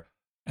order,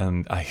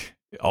 and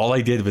all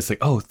I did was like,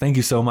 oh, thank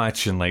you so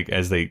much. And like,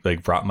 as they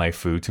like brought my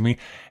food to me,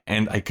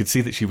 and I could see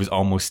that she was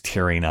almost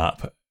tearing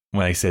up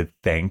when I said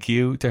thank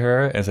you to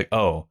her. And it's like,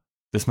 oh,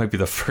 this might be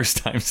the first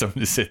time someone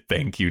has said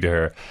thank you to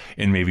her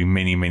in maybe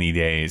many, many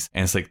days.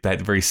 And it's like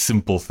that very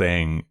simple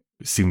thing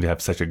seemed to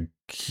have such a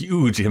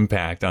huge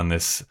impact on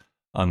this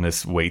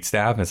wait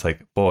staff. It's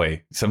like,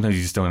 boy, sometimes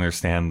you just don't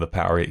understand the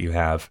power that you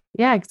have.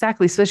 Yeah,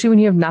 exactly. Especially when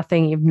you have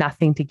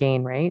nothing to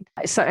gain, right?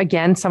 So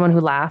again, someone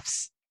who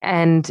laughs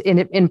And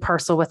in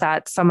parcel with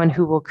that, someone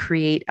who will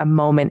create a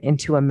moment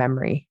into a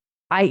memory.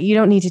 You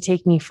don't need to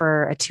take me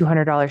for a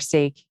 $200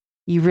 steak.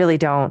 You really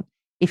don't.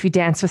 If you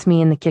dance with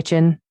me in the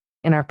kitchen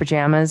in our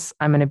pajamas,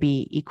 I'm going to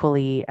be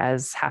equally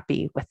as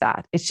happy with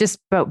that. It's just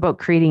about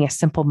creating a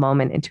simple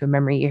moment into a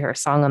memory. You hear a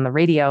song on the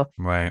radio,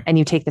 right, and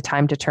you take the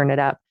time to turn it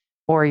up,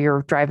 or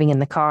you're driving in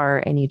the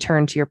car and you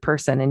turn to your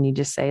person and you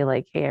just say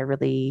like, hey, I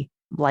really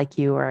like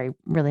you, or I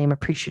really am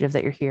appreciative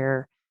that you're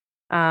here.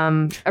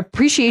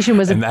 Appreciation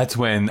was, and that's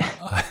when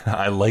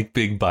I Like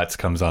Big Butts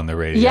comes on the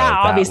radio. Yeah,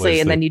 obviously,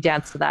 and then you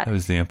dance to that. That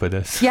was the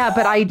impetus. Yeah,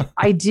 but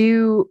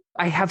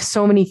I have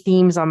so many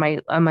themes on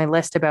my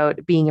list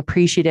about being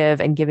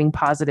appreciative and giving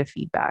positive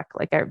feedback.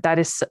 Like that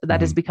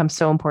has become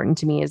so important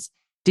to me. Is,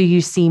 do you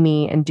see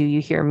me and do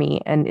you hear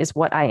me, and is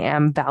what I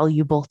am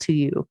valuable to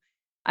you?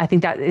 I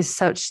think that is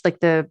such like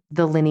the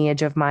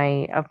lineage of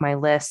my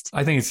list.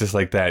 I think it's just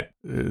like that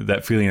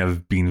feeling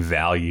of being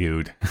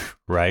valued,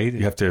 right?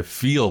 You have to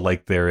feel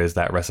like there is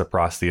that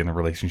reciprocity in the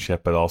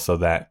relationship, but also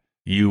that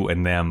you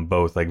and them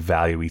both like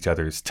value each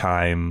other's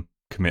time,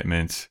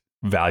 commitment,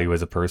 value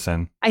as a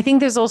person. I think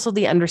there's also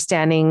the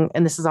understanding,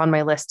 and this is on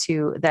my list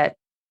too, that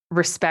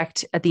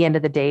respect at the end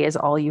of the day is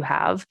all you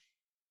have.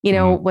 You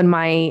know, when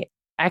my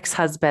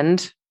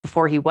ex-husband,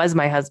 before he was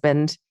my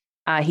husband,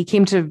 he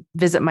came to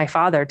visit my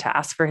father to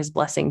ask for his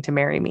blessing to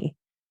marry me,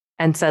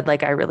 and said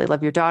like, I really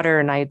love your daughter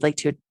and I'd like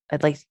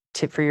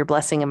to for your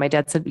blessing. And my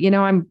dad said, you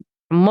know, I'm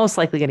most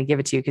likely going to give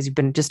it to you because you've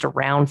been just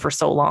around for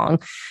so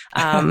long.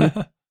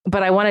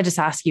 But I want to just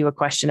ask you a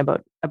question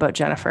about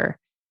Jennifer.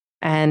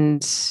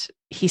 And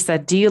he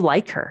said, do you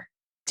like her?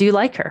 Do you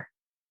like her?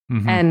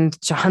 Mm-hmm.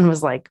 And John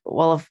was like,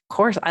 well, of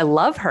course I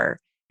love her.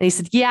 And he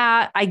said,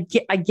 yeah, I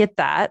get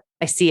that.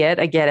 I see it.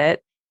 I get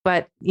it.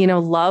 But, you know,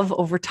 love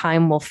over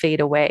time will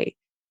fade away.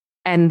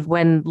 And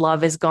when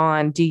love is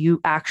gone, do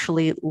you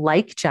actually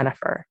like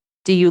Jennifer?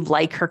 Do you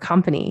like her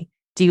company?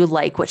 Do you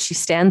like what she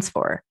stands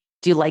for?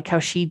 Do you like how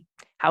she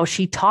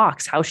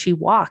talks, how she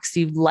walks? Do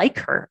you like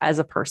her as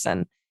a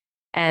person?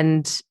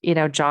 And, you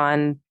know,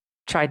 John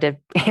tried to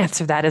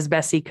answer that as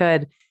best he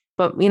could.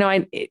 But, you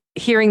know,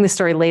 hearing the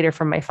story later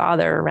from my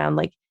father around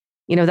like,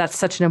 you know, that's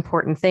such an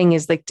important thing,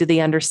 is like, do they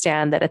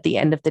understand that at the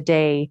end of the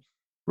day,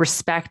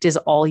 respect is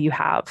all you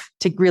have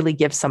to really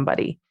give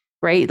somebody,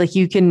 right? Like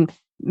you can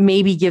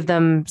maybe give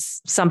them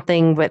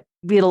something, but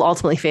it'll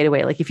ultimately fade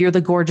away. Like if you're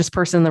the gorgeous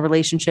person in the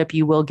relationship,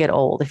 you will get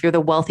old. If you're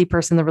the wealthy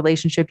person in the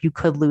relationship, you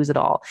could lose it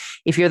all.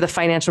 If you're the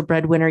financial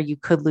breadwinner, you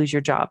could lose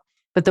your job.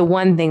 But the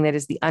one thing that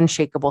is the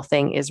unshakable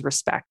thing is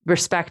respect.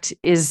 Respect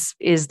is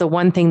the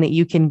one thing that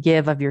you can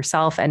give of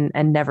yourself and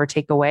never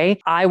take away.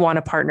 I want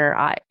a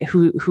partner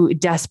who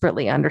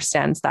desperately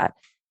understands that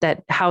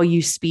how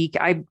you speak.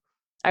 I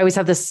always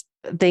have this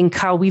thing,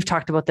 Kyle, we've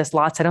talked about this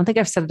lots. I don't think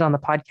I've said it on the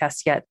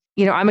podcast yet.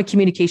 You know, I'm a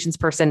communications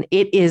person.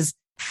 It is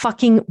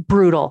fucking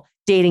brutal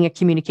dating a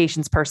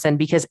communications person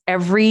because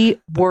every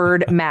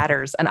word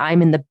matters, and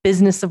I'm in the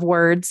business of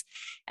words.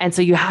 And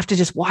so you have to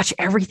just watch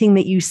everything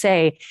that you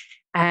say.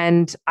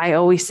 And I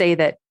always say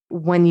that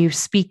when you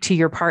speak to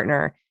your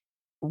partner,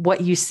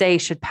 what you say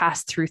should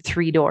pass through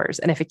 3 doors.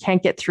 And if it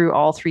can't get through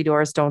all 3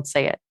 doors, don't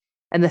say it.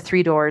 And the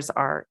 3 doors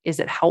are, is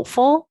it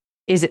helpful?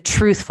 Is it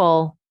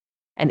truthful?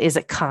 And is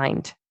it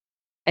kind?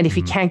 And if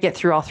you can't get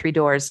through all 3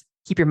 doors,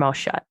 keep your mouth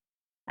shut.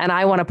 And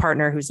I want a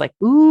partner who's like,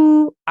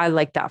 ooh, I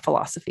like that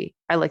philosophy.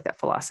 I like that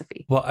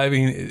philosophy. Well, I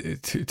mean,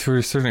 to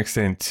a certain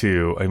extent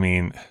too. I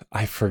mean,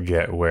 I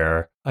forget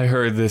where I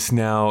heard this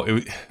now.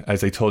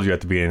 As I told you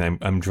at the beginning,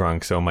 I'm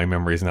drunk, so my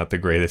memory is not the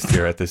greatest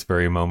here at this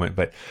very moment.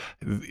 But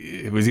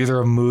it was either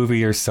a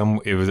movie or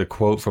it was a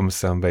quote from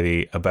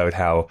somebody about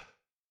how,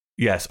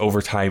 yes,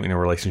 over time in a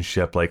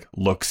relationship, like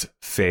looks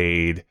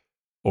fade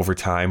over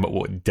time, but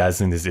what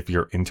doesn't is if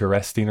you're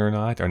interesting or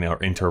not, or now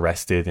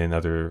interested in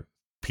other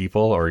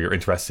people, or you're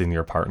interested in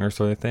your partner,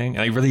 sort of thing.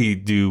 And I really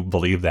do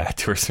believe that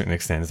to a certain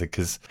extent,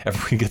 because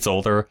everyone gets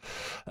older,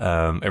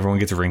 everyone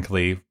gets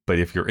wrinkly, but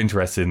if you're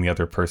interested in the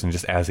other person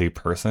just as a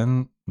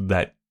person,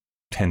 that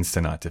tends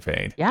to not to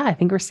fade. Yeah, I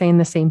think we're saying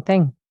the same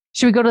thing.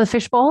 Should we go to the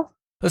fishbowl?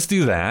 Let's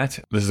do that.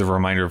 This is a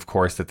reminder, of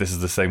course, that this is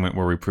the segment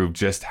where we prove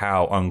just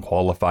how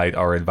unqualified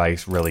our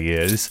advice really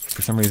is.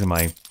 For some reason,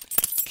 my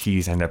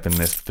keys end up in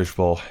this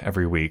fishbowl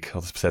every week.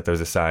 I'll just set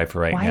those aside for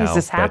right now. Why is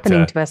this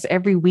happening to us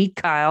every week,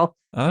 Kyle?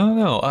 I don't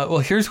know. Well,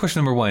 here's question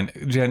number 1.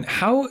 Jen,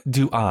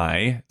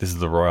 this is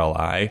the royal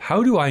I,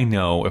 how do I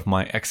know if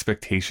my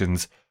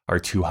expectations are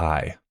too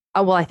high?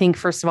 Well, I think,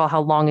 first of all,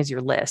 how long is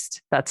your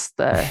list? That's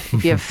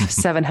if you have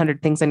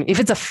 700 things. If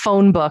it's a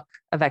phone book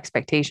of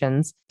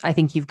expectations, I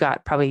think you've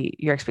got probably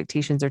your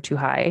expectations are too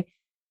high.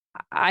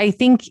 I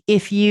think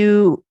if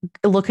you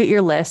look at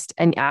your list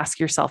and ask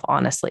yourself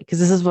honestly, because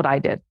this is what I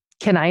did.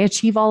 Can I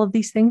achieve all of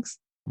these things?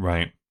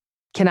 Right.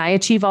 Can I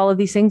achieve all of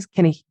these things?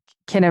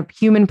 Can a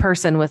human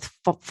person with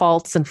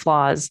faults and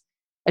flaws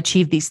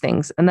achieve these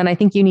things? And then I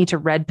think you need to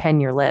red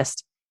pen your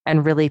list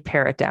and really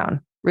pare it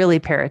down.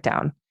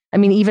 I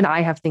mean, even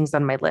I have things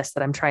on my list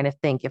that I'm trying to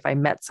think, if I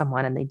met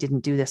someone and they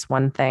didn't do this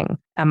one thing,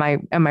 am I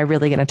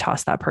really going to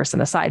toss that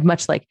person aside?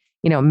 Much like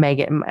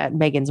Megan at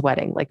Megan's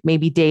wedding. Like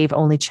maybe Dave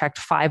only checked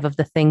 5 of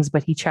the things,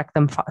 but he checked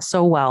them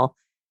so well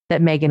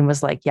that Megan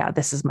was like, yeah,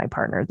 this is my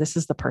partner. This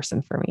is the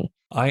person for me.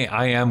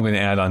 I am going to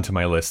add onto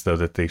my list, though,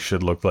 that they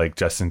should look like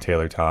Justin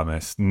Taylor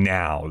Thomas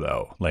now,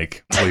 though.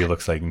 Like what he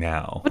looks like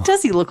now. What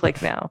does he look like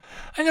now?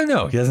 I don't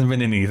know. He hasn't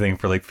been in anything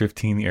for like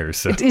 15 years.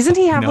 So isn't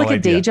he have a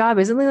day job?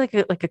 Isn't he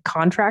like a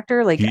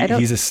contractor? Like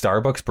he's a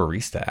Starbucks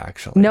barista,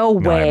 actually. No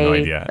way. I have no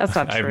idea. That's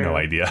not true. I have no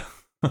idea.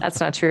 That's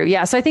not true.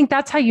 Yeah. So I think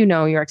that's how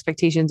your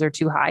expectations are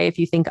too high. If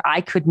you think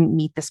I couldn't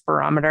meet this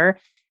barometer,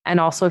 and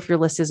also if your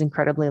list is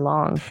incredibly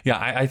long. Yeah,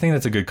 I think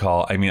that's a good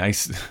call. I mean,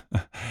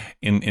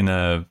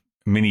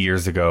 many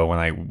years ago when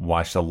I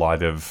watched a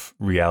lot of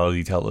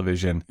reality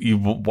television, you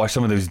watch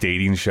some of those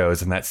dating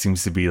shows, and that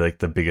seems to be like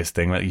the biggest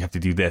thing. Like you have to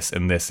do this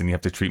and this, and you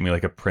have to treat me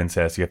like a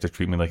princess. You have to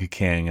treat me like a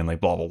king, and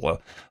like blah blah blah.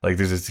 Like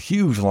there's this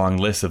huge long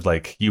list of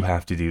like you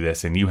have to do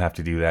this, and you have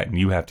to do that, and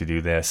you have to do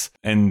this.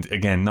 And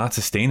again, not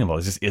sustainable.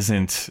 It just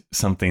isn't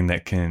something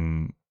that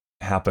can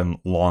happen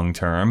long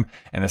term,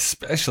 and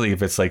especially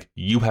if it's like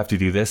you have to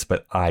do this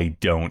but I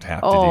don't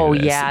have to do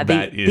this. Yeah,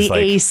 the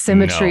like,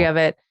 asymmetry of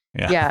it.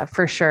 Yeah,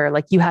 for sure.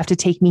 Like you have to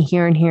take me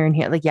here and here and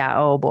here. Like, yeah,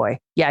 oh boy.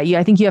 Yeah,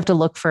 I think you have to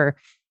look for,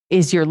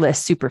 is your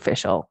list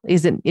superficial?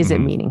 Is it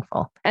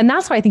meaningful? And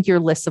that's why I think your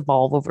lists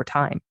evolve over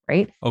time,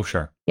 right? Oh,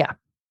 sure. Yeah.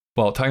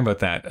 Well, talking about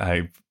that,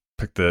 I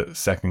picked the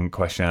second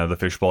question out of the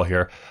fishbowl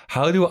here.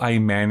 How do I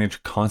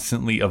manage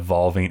constantly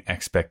evolving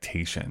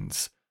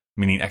expectations?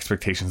 Meaning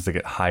expectations that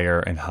get higher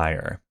and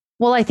higher.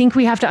 Well, I think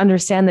we have to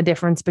understand the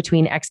difference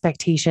between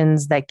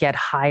expectations that get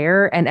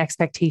higher and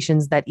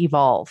expectations that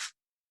evolve.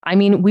 I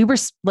mean, we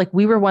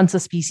were once a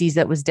species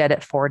that was dead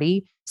at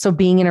 40. So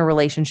being in a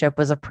relationship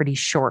was a pretty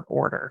short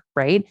order,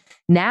 right?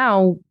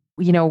 Now,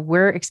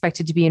 we're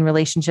expected to be in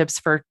relationships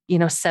for,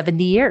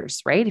 70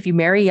 years, right? If you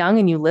marry young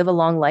and you live a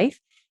long life,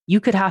 you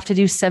could have to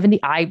do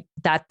 70.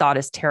 That thought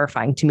is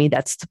terrifying to me.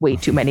 That's way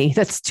too many.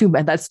 That's too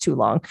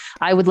long.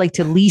 I would like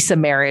to lease a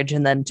marriage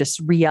and then just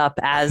re-up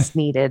as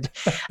needed.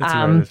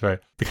 That's right.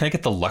 Can I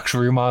get the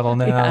luxury model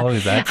now? Yeah.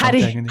 Is that how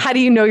do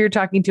you know you're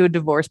talking to a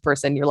divorced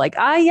person? You're like,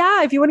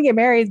 yeah, if you want to get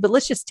married, but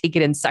let's just take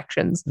it in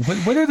sections.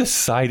 What are the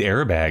side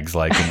airbags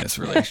like in this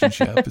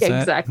relationship?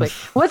 Exactly.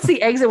 What's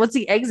the exit? What's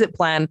the exit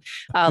plan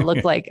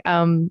look like?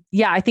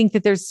 I think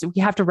that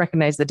we have to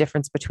recognize the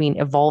difference between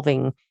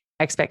evolving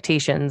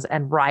expectations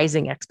and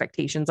rising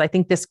expectations. I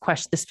think this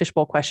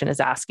fishbowl question is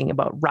asking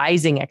about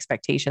rising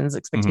expectations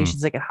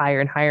that get higher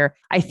and higher.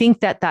 I think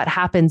that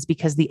happens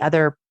because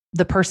the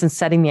person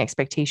setting the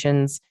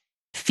expectations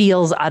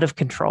feels out of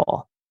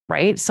control,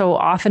 right? So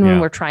often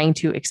when we're trying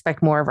to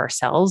expect more of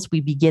ourselves, we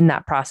begin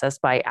that process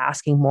by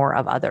asking more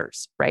of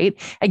others, right?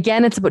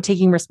 Again, it's about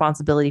taking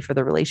responsibility for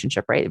the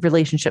relationship, right?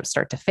 Relationships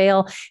start to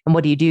fail. And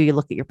what do? You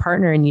look at your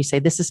partner and you say,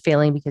 this is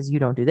failing because you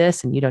don't do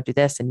this and you don't do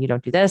this and you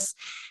don't do this.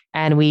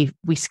 And we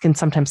can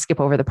sometimes skip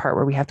over the part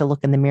where we have to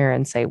look in the mirror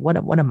and say, what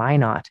am I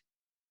not?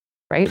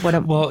 Right?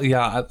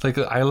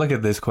 I look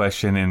at this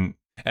question, and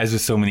as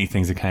with so many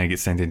things that kind of get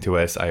sent into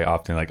us, I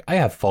often I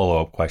have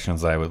follow-up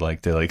questions that I would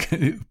like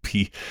to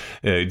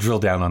drill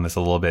down on this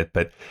a little bit.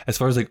 But as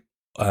far as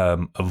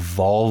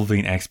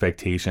evolving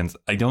expectations,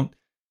 I don't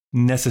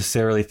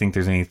necessarily think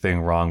there's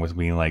anything wrong with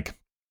being like,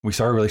 we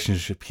start a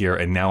relationship here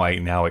and now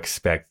I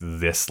expect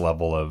this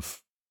level of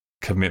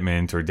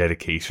commitment or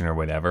dedication or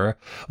whatever,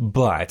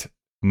 but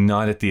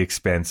not at the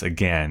expense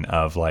again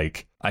of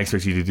like, I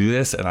expect you to do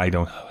this and I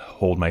don't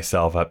hold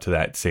myself up to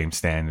that same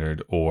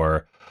standard,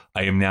 or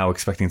I am now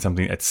expecting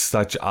something at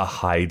such a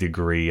high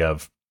degree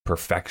of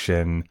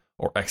perfection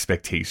or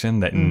expectation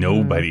that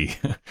nobody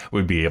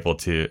would be able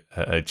to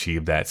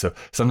achieve that. So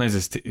sometimes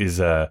this is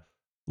a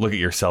look at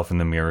yourself in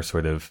the mirror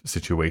sort of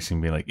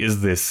situation, being like,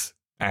 is this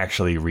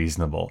actually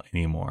reasonable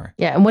anymore?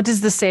 Yeah. And what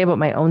does this say about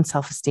my own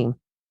self-esteem?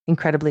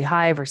 Incredibly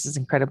high versus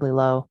incredibly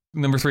low.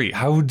 Number 3,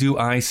 how do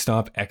I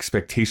stop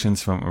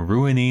expectations from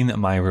ruining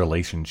my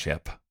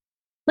relationship?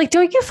 Like,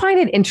 don't you find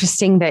it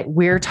interesting that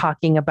we're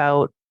talking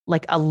about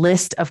like a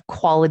list of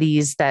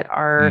qualities that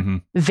are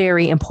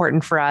very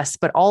important for us,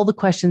 but all the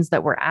questions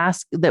that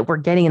we're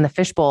getting in the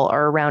fishbowl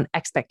are around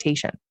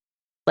expectation.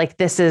 Like,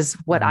 this is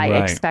what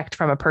I expect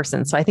from a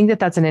person. So I think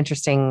that's an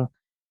interesting,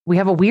 we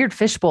have a weird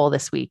fishbowl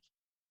this week.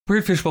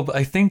 Weird fishbowl, but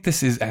I think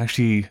this is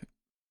actually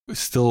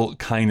still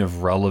kind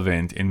of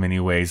relevant in many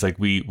ways. Like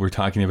we were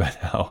talking about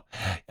how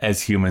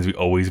as humans, we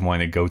always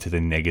want to go to the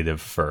negative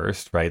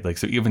first, right? Like,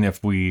 so even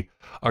if we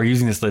are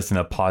using this list in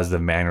a positive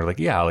manner, like,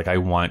 yeah, like I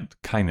want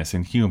kindness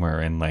and humor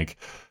and like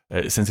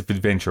a sense of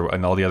adventure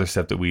and all the other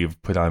stuff that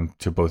we've put on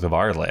to both of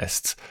our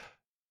lists,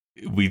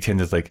 we tend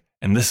to like,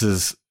 and this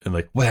is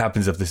like, what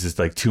happens if this is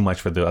like too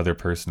much for the other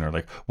person? Or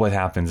like, what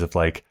happens if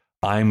like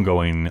I'm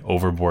going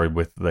overboard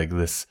with like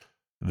this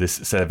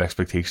set of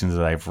expectations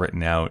that I've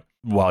written out?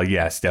 While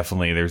yes,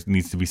 definitely there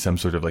needs to be some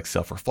sort of like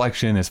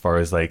self-reflection as far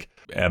as like,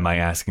 am I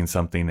asking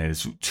something that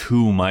is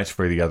too much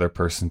for the other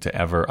person to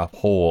ever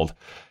uphold?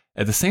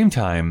 At the same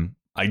time,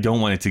 I don't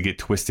want it to get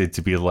twisted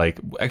to be like,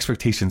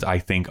 expectations I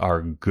think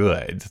are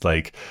good.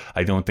 Like,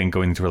 I don't think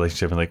going into a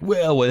relationship and like,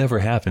 well, whatever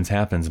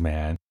happens,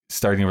 man.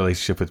 starting a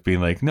relationship with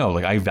being like, no,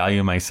 like I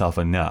value myself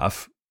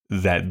enough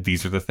that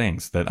these are the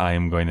things that I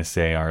am going to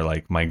say are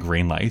like my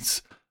green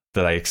lights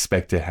that I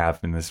expect to have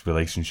in this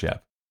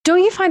relationship.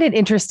 Don't you find it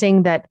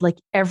interesting that like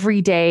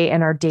every day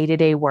in our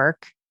day-to-day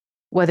work,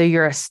 whether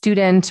you're a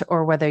student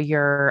or whether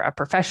you're a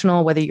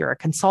professional, whether you're a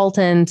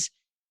consultant,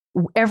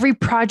 every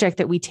project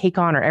that we take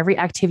on or every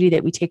activity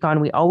that we take on,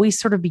 we always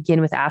sort of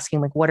begin with asking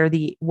like, what are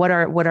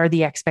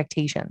the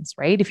expectations,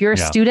 right? If you're a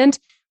student,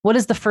 what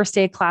is the first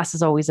day of class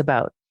is always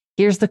about?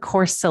 Here's the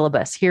course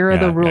syllabus. Here are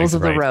the rules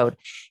of the road.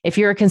 If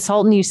you're a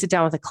consultant, you sit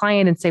down with a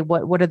client and say,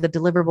 what are the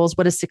deliverables?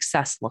 What does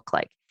success look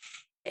like?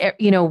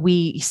 You know,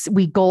 we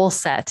goal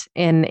set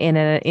in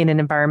an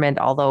environment,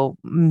 although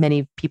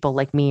many people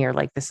like me are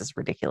like, this is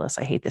ridiculous.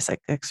 I hate this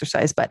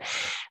exercise. But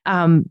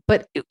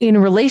in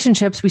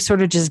relationships, we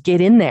sort of just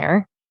get in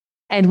there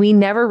and we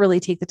never really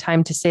take the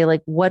time to say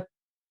like, what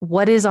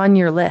is on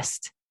your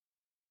list?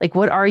 Like,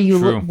 what are you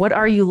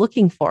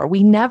looking for?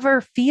 We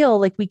never feel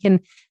like we can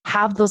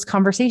have those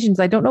conversations.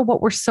 I don't know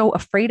what we're so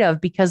afraid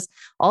of, because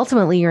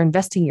ultimately you're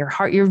investing your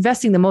heart. You're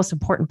investing the most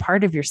important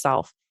part of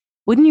yourself.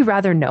 Wouldn't you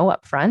rather know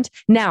up front?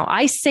 Now,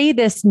 I say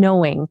this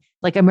knowing,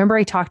 like, I remember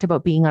I talked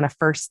about being on a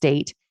first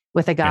date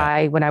with a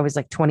guy when I was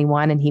like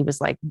 21, and he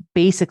was like,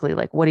 basically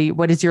like, what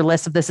is your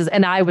list of this?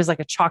 And I was like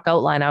a chalk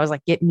outline. I was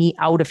like, get me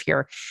out of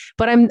here.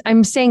 But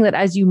I'm saying that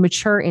as you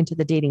mature into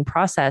the dating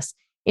process,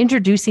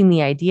 introducing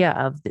the idea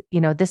of, you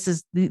know,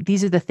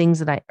 these are the things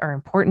that are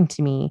important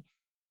to me,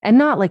 and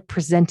not like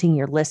presenting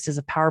your list as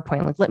a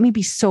PowerPoint. Like, let me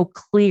be so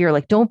clear,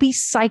 like, don't be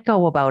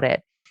psycho about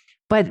it,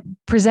 but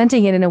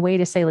presenting it in a way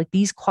to say like,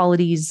 these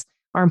qualities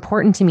are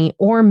important to me,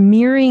 or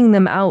mirroring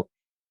them out.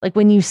 Like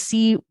when you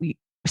see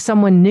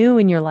someone new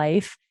in your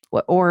life,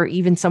 or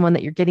even someone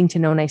that you're getting to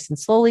know nice and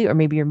slowly, or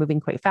maybe you're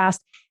moving quite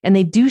fast, and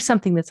they do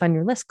something that's on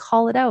your list,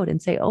 call it out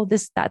and say, oh,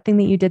 that thing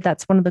that you did,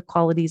 that's one of the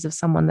qualities of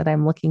someone that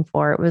I'm looking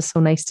for. It was so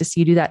nice to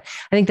see you do that.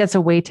 I think that's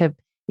a way to,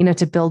 you know,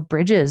 to build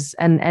bridges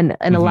and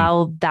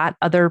allow that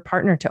other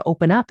partner to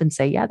open up and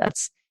say, yeah,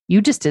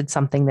 you just did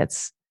something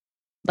that's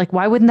like,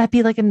 why wouldn't that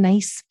be like a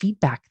nice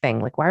feedback thing?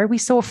 Like, why are we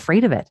so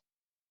afraid of it?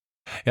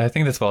 Yeah, I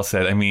think that's well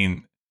said. I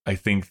mean, I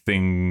think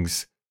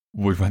things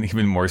would run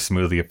even more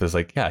smoothly if there's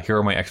like, yeah, here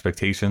are my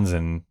expectations,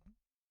 and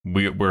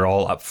we're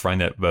all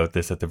upfront about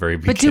this at the very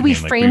beginning. But do we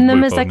frame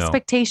them as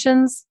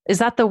expectations? Is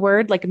that the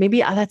word? Like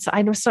maybe I'm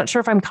not sure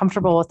if I'm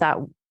comfortable with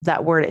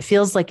that word. It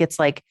feels like it's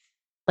like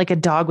a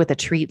dog with a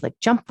treat, like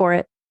jump for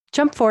it.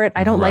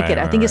 I don't like it.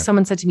 I think if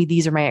someone said to me,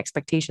 these are my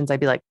expectations, I'd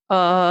be like,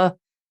 oh,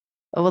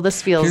 well,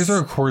 this feels... Here's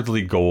our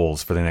quarterly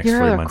goals for the next 3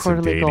 months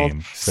of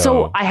dating.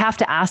 So I have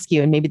to ask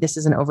you, and maybe this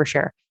is an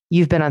overshare.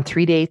 You've been on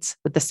 3 dates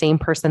with the same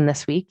person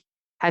this week.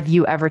 Have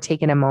you ever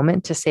taken a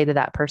moment to say to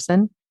that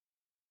person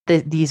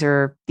that these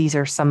are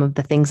some of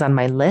the things on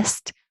my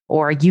list,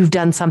 or you've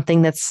done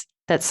something that's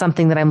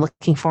something that I'm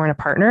looking for in a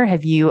partner?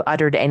 Have you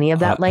uttered any of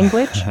that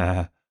language?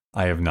 I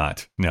have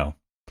not. No.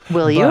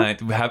 Will you?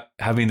 But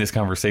having this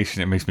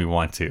conversation, it makes me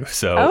want to.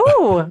 So,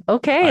 oh,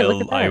 okay.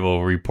 I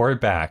will report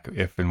back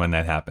if and when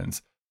that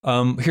happens.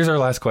 Here's our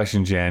last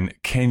question, Jen.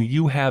 Can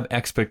you have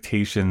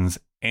expectations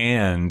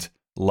and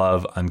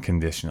love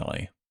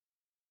unconditionally?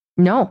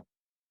 No,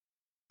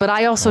 but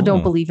I also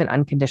don't believe in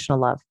unconditional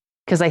love,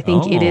 because I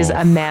think it is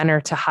a manner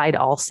to hide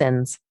all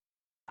sins.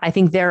 I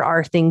think there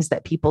are things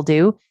that people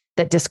do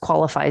that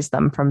disqualifies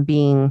them from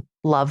being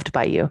loved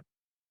by you.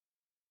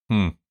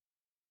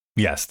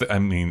 Yes, I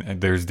mean,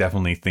 there's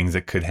definitely things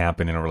that could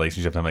happen in a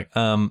relationship. I'm like,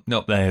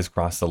 nope, that has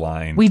crossed the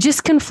line. We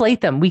just conflate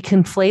them. We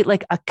conflate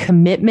like a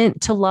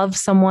commitment to love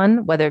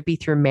someone, whether it be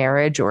through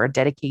marriage or a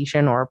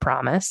dedication or a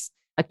promise,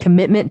 a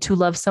commitment to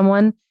love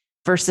someone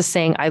versus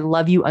saying, I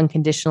love you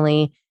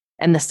unconditionally.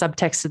 And the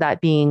subtext of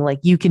that being like,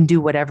 you can do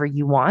whatever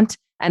you want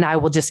and I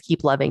will just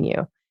keep loving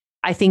you.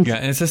 I think. Yeah.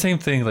 And it's the same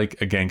thing,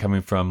 like, again,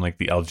 coming from like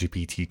the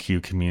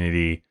LGBTQ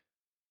community,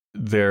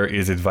 there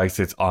is advice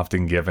that's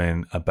often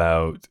given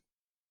about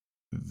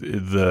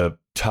the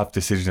tough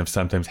decision of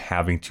sometimes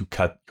having to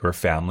cut your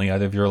family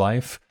out of your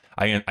life.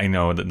 I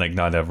know that, like,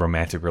 not a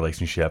romantic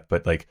relationship,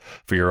 but like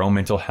for your own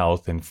mental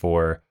health and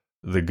for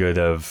the good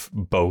of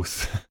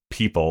both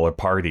people or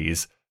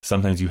parties,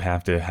 sometimes you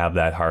have to have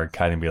that hard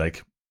cut and be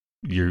like,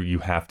 you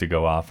have to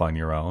go off on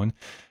your own.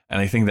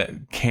 And I think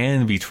that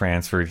can be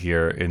transferred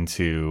here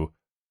into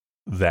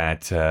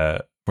that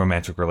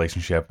romantic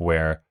relationship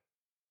where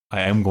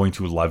I am going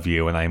to love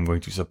you and I am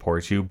going to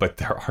support you, but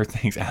there are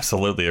things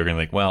absolutely are going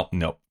to be like, well,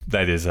 no,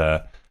 that's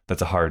a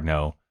hard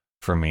no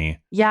for me.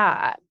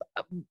 Yeah.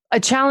 A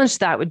challenge to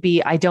that would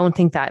be, I don't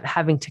think that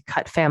having to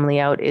cut family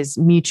out is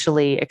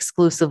mutually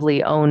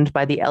exclusively owned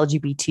by the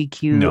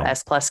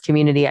LGBTQ plus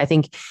community. I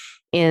think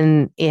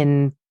in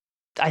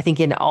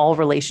all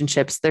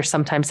relationships, there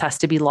sometimes has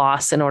to be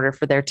loss in order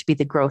for there to be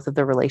the growth of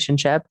the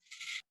relationship.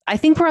 I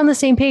think we're on the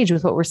same page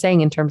with what we're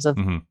saying in terms of,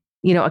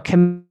 you know, a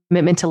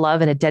commitment to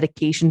love and a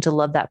dedication to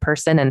love that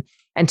person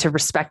and to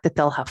respect that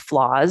they'll have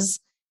flaws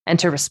and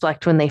to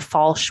respect when they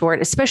fall short,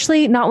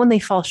 especially not when they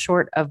fall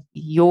short of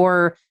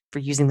for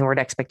using the word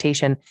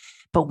expectation,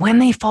 But when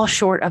they fall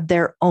short of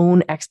their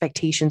own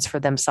expectations for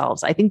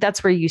themselves, I think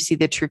that's where you see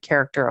the true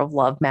character of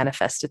love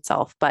manifest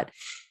itself. But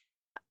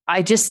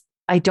I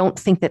don't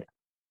think that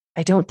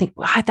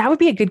would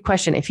be a good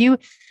question. If you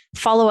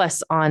follow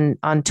us on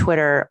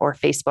Twitter or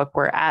Facebook,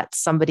 we're at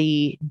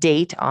Somebody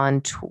Date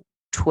on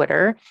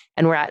Twitter,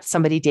 and we're at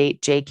Somebody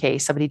Date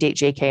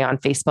JK on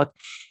Facebook.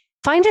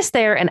 Find us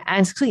there and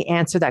actually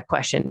answer that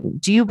question.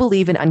 Do you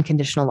believe in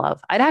unconditional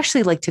love? I'd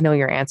actually like to know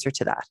your answer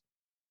to that.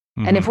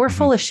 Mm-hmm, and if we're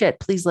full of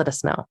shit, please let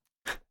us know.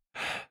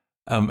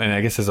 And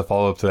I guess as a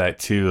follow-up to that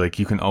too, like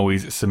you can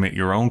always submit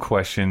your own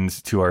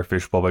questions to our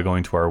fishbowl by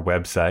going to our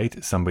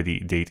website,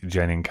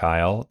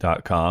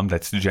 somebodydatejenandkyle.com.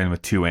 That's Jen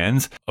with 2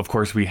 N's. Of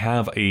course, we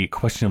have a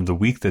question of the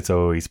week that's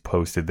always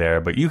posted there,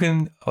 but you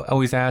can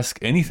always ask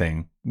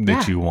anything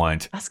that you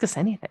want. Ask us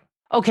anything.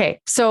 Okay,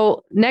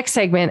 so next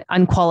segment,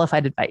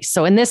 unqualified advice.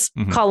 So in this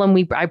column,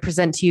 I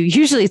present to you,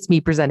 usually it's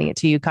me presenting it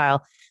to you,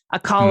 Kyle, a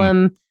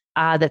column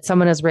that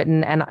someone has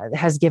written and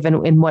has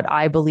given in what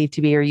I believe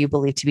to be, or you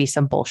believe to be,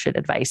 some bullshit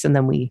advice. And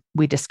then we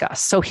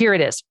discuss. So here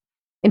it is.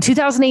 In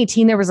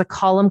 2018, there was a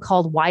column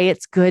called Why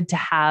It's Good to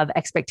Have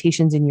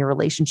Expectations in Your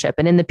Relationship.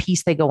 And in the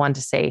piece, they go on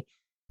to say,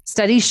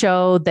 studies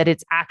show that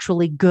it's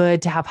actually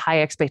good to have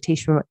high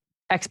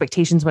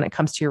expectations when it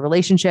comes to your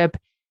relationship.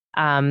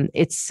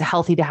 It's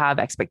healthy to have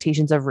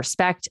expectations of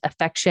respect,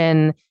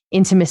 affection,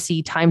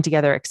 intimacy, time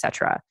together,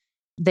 etc.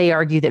 They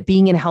argue that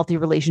being in a healthy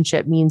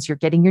relationship means you're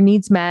getting your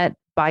needs met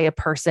by a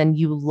person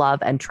you love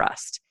and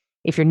trust.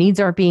 If your needs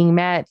aren't being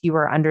met, you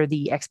are under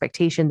the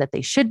expectation that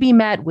they should be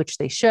met, which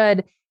they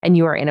should, and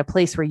you are in a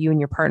place where you and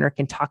your partner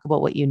can talk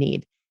about what you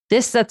need.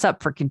 This sets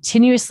up for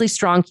continuously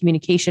strong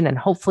communication and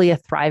hopefully a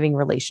thriving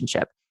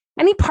relationship.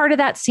 Any part of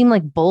that seem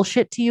like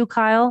bullshit to you,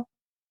 Kyle?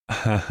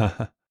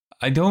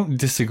 I don't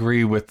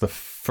disagree with the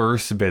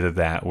first bit of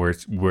that,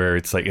 where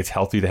it's like it's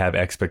healthy to have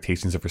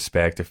expectations of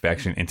respect,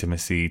 affection,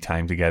 intimacy,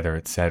 time together,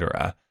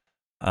 etc.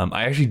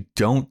 I actually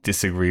don't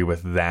disagree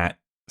with that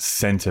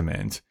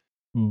sentiment,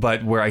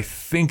 but where I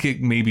think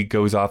it maybe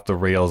goes off the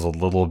rails a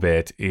little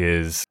bit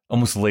is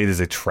almost laid as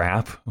a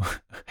trap.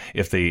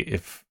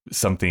 if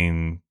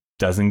something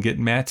doesn't get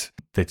met,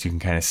 that you can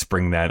kind of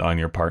spring that on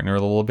your partner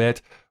a little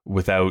bit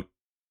without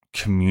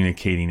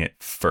communicating it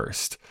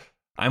first.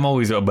 I'm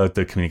always about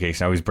the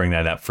communication. I always bring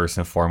that up first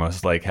and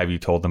foremost. Like, have you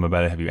told them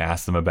about it? Have you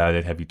asked them about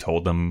it? Have you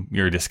told them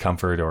your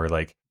discomfort or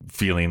like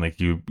feeling like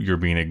you're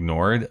being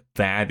ignored?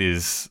 That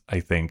is, I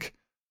think,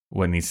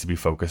 what needs to be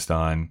focused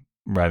on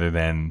rather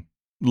than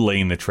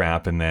laying the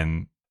trap and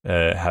then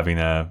having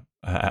an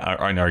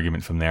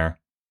argument from there.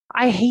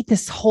 I hate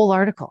this whole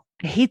article.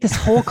 I hate this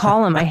whole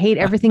column. I hate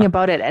everything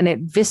about it. And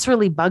it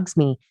viscerally bugs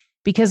me.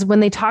 Because when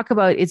they talk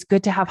about it's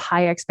good to have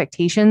high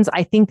expectations,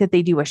 I think that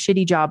they do a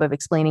shitty job of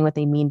explaining what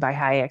they mean by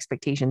high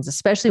expectations,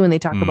 especially when they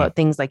talk about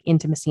things like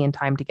intimacy and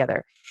time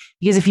together.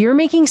 Because if you're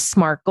making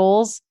SMART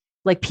goals,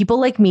 like people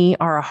like me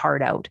are a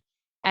hard out.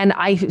 And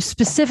I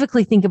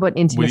specifically think about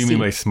intimacy. What do you mean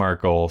by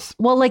SMART goals?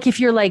 Well, like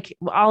if you're like,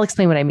 I'll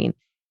explain what I mean.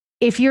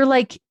 If you're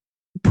like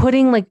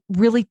putting like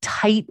really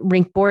tight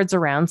rink boards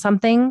around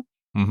something,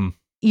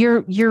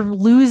 you're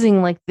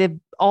losing like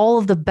all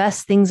of the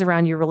best things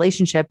around your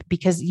relationship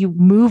because you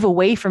move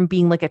away from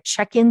being like a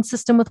check-in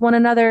system with one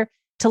another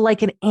to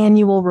like an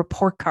annual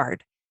report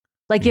card.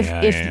 Like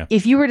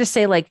if you were to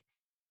say like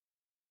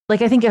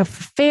I think a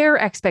fair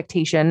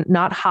expectation,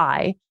 not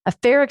high, a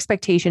fair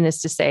expectation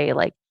is to say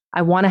like,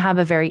 I want to have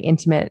a very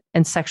intimate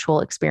and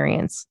sexual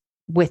experience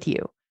with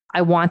you.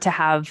 I want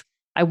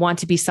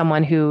to be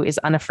someone who is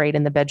unafraid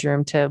in the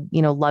bedroom to,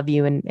 love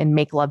you and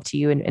make love to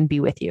you and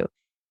be with you.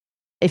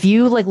 If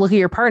you like look at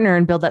your partner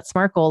and build that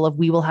SMART goal of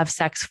we will have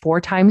sex 4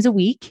 times a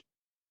week.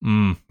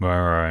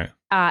 Right.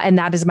 And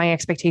that is my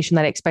expectation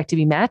that I expect to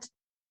be met.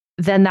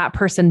 Then that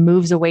person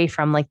moves away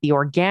from like the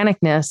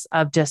organicness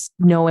of just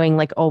knowing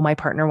like, oh, my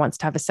partner wants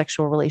to have a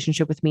sexual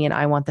relationship with me and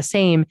I want the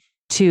same,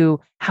 to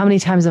how many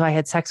times have I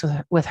had sex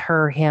with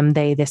her, him,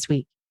 they this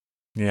week?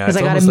 Yeah. Because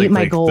I got to meet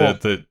my goal.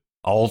 The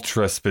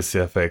ultra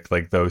specific,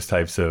 like those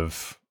types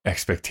of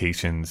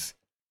expectations.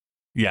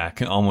 Yeah.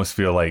 Can almost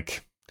feel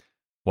like,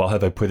 well,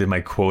 have I put in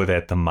my quota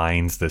at the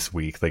mines this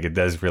week? Like it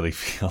does really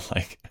feel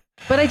like,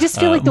 but I just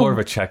feel like more of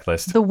a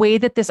checklist. The way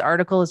that this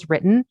article is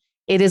written,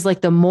 it is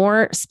like the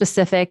more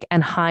specific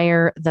and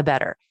higher, the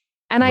better.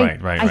 And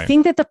I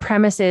think that the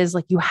premise is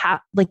like, you have,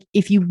 like,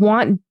 if you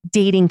want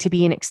dating to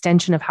be an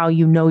extension of how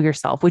you know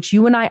yourself, which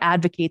you and I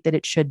advocate that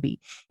it should be.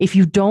 If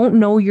you don't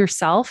know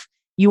yourself,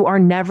 you are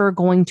never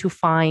going to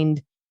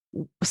find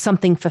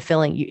something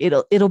fulfilling.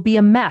 It'll be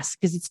a mess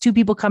because it's 2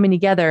 people coming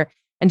together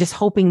and just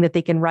hoping that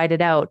they can ride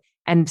it out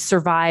and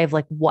survive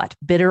like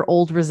bitter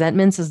old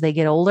resentments as they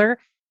get older.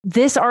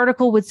 This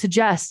article would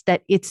suggest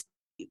that it's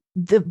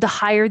the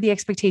higher the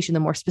expectation, the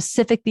more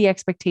specific the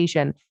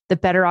expectation, the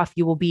better off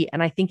you will be.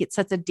 And I think it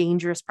sets a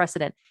dangerous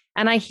precedent.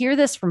 And I hear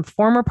this from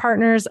former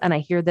partners and I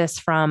hear this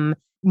from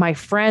my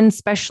friends,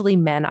 especially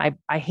men.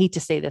 I hate to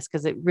say this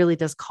because it really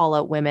does call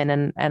out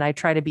women and I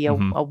try to be a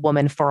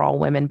woman for all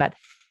women. But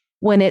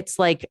when it's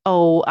like,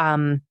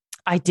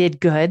 I did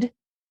good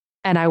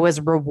and I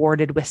was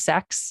rewarded with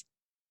sex,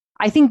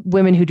 I think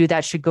women who do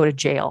that should go to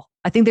jail.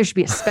 I think there should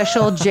be a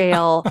special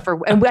jail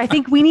and I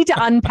think we need to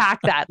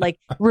unpack that, like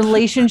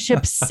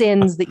relationship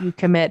sins that you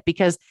commit,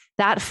 because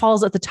that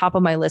falls at the top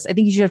of my list. I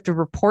think you should have to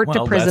report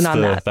to prison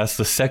on that. That's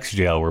the sex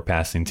jail we're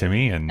passing to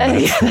me. And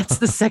that's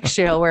the sex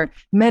jail where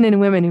men and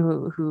women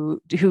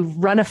who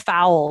run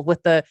afoul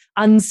with the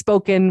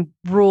unspoken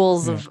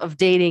rules of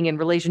dating and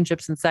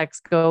relationships and sex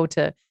go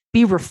to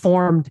be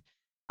reformed.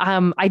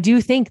 I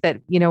do think that,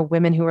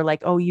 women who are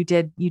like, oh, you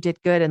did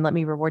good and let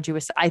me reward you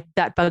with,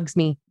 that bugs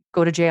me,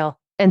 go to jail.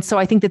 And so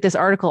I think that this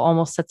article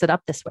almost sets it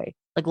up this way,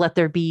 like let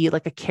there be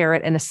like a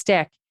carrot and a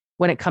stick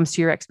when it comes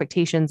to your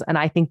expectations. And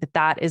I think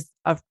that is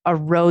a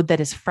road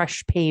that is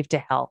fresh paved to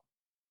hell.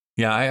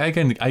 Yeah, I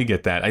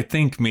get that. I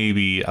think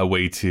maybe a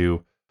way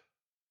to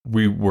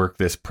rework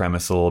this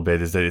premise a little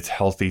bit is that it's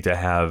healthy to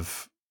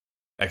have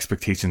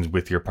expectations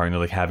with your partner,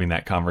 like having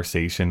that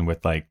conversation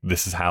with like,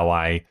 this is how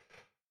I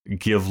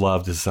give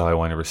love. This is how I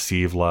want to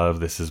receive love.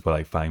 This is what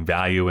I find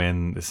value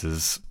in. This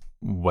is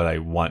what I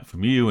want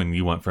from you and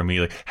you want from me.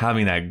 Like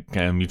having that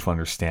kind of mutual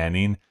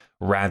understanding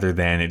rather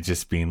than it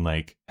just being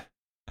like,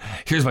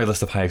 here's my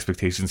list of high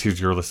expectations. Here's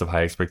your list of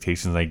high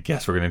expectations. I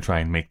guess we're going to try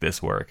and make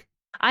this work.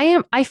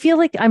 I feel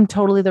like I'm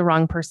totally the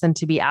wrong person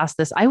to be asked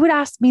this. I would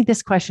ask me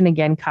this question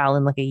again, Kyle,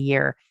 in like a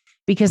year,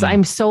 because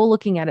I'm so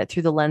looking at it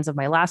through the lens of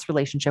my last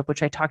relationship,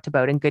 which I talked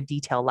about in good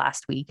detail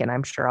last week. And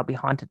I'm sure I'll be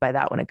haunted by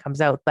that when it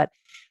comes out. But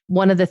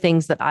one of the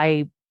things that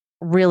I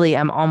really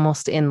am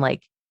almost in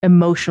like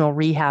emotional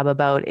rehab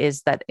about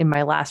is that in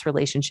my last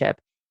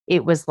relationship,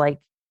 it was like,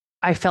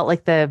 I felt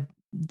like the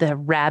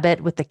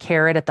rabbit with the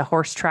carrot at the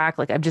horse track.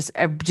 Like I'm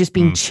just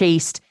being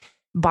chased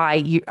by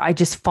you. I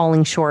just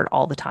falling short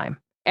all the time.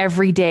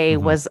 Every day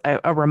was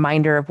a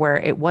reminder of where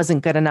it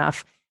wasn't good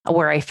enough,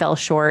 where I fell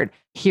short.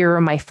 Here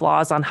are my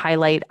flaws on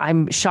highlight.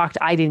 I'm shocked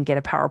I didn't get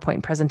a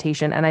PowerPoint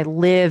presentation. And I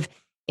live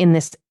in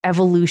this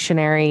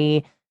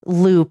evolutionary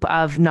loop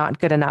of not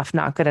good enough,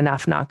 not good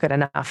enough, not good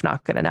enough,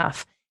 not good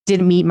enough.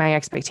 Didn't meet my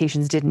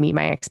expectations.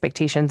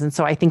 And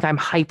so I think I'm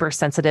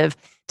hypersensitive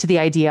to the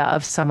idea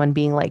of someone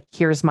being like,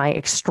 here's my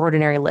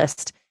extraordinary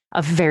list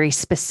of very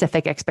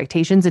specific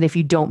expectations. And if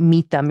you don't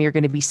meet them, you're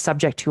going to be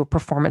subject to a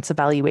performance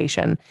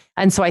evaluation.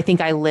 And so I think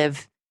I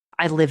live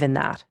in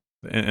that.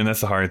 And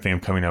that's the hard thing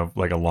of coming out of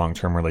like a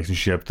long-term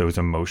relationship. Those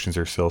emotions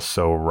are still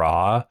so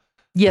raw.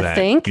 You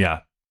think? Yeah.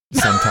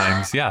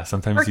 Sometimes, yeah.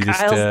 Sometimes you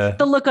just...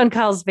 the look on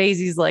Kyle's face,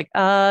 he's like,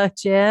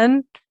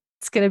 Jen,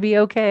 it's going to be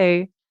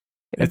okay.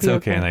 It's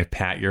okay. And I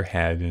pat your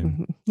head.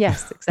 And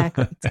yes,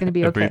 exactly. It's going to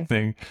be okay.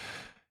 Everything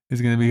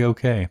is going to be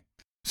okay.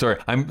 Sorry,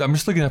 I'm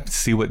just looking up to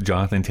see what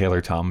Jonathan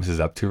Taylor Thomas is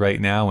up to right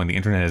now, and the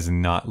internet is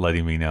not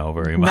letting me know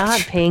very much. Not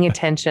paying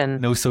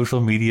attention. No social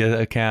media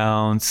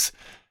accounts.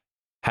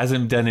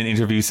 Hasn't done an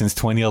interview since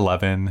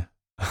 2011.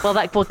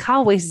 Well,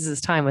 Kyle wastes his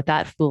time with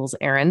that fool's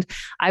errand.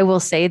 I will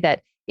say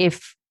that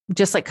if,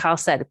 just like Kyle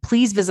said,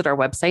 please visit our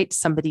website,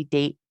 Somebody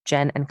Date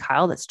Jen and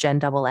Kyle. That's Jen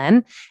double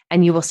N.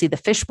 And you will see the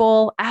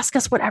fishbowl. Ask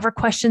us whatever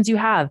questions you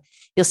have.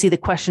 You'll see the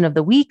question of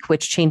the week,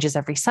 which changes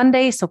every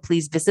Sunday. So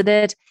please visit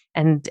it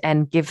and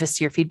give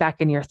us your feedback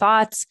and your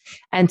thoughts.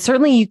 And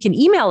certainly you can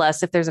email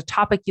us if there's a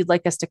topic you'd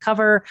like us to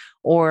cover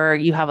or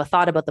you have a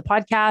thought about the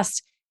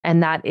podcast.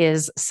 And that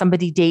is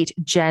Somebody Date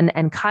Jen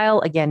and Kyle.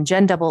 Again,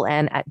 Jen double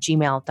N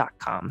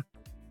 @gmail.com.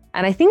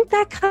 And I think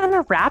that kind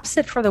of wraps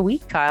it for the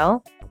week,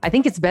 Kyle. I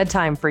think it's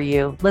bedtime for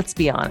you. Let's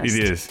be honest.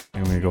 It is.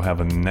 I'm going to go have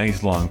a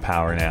nice long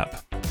power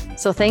nap.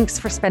 So thanks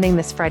for spending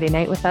this Friday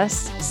night with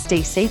us.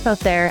 Stay safe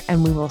out there,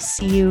 and we will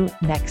see you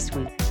next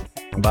week.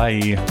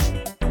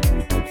 Bye.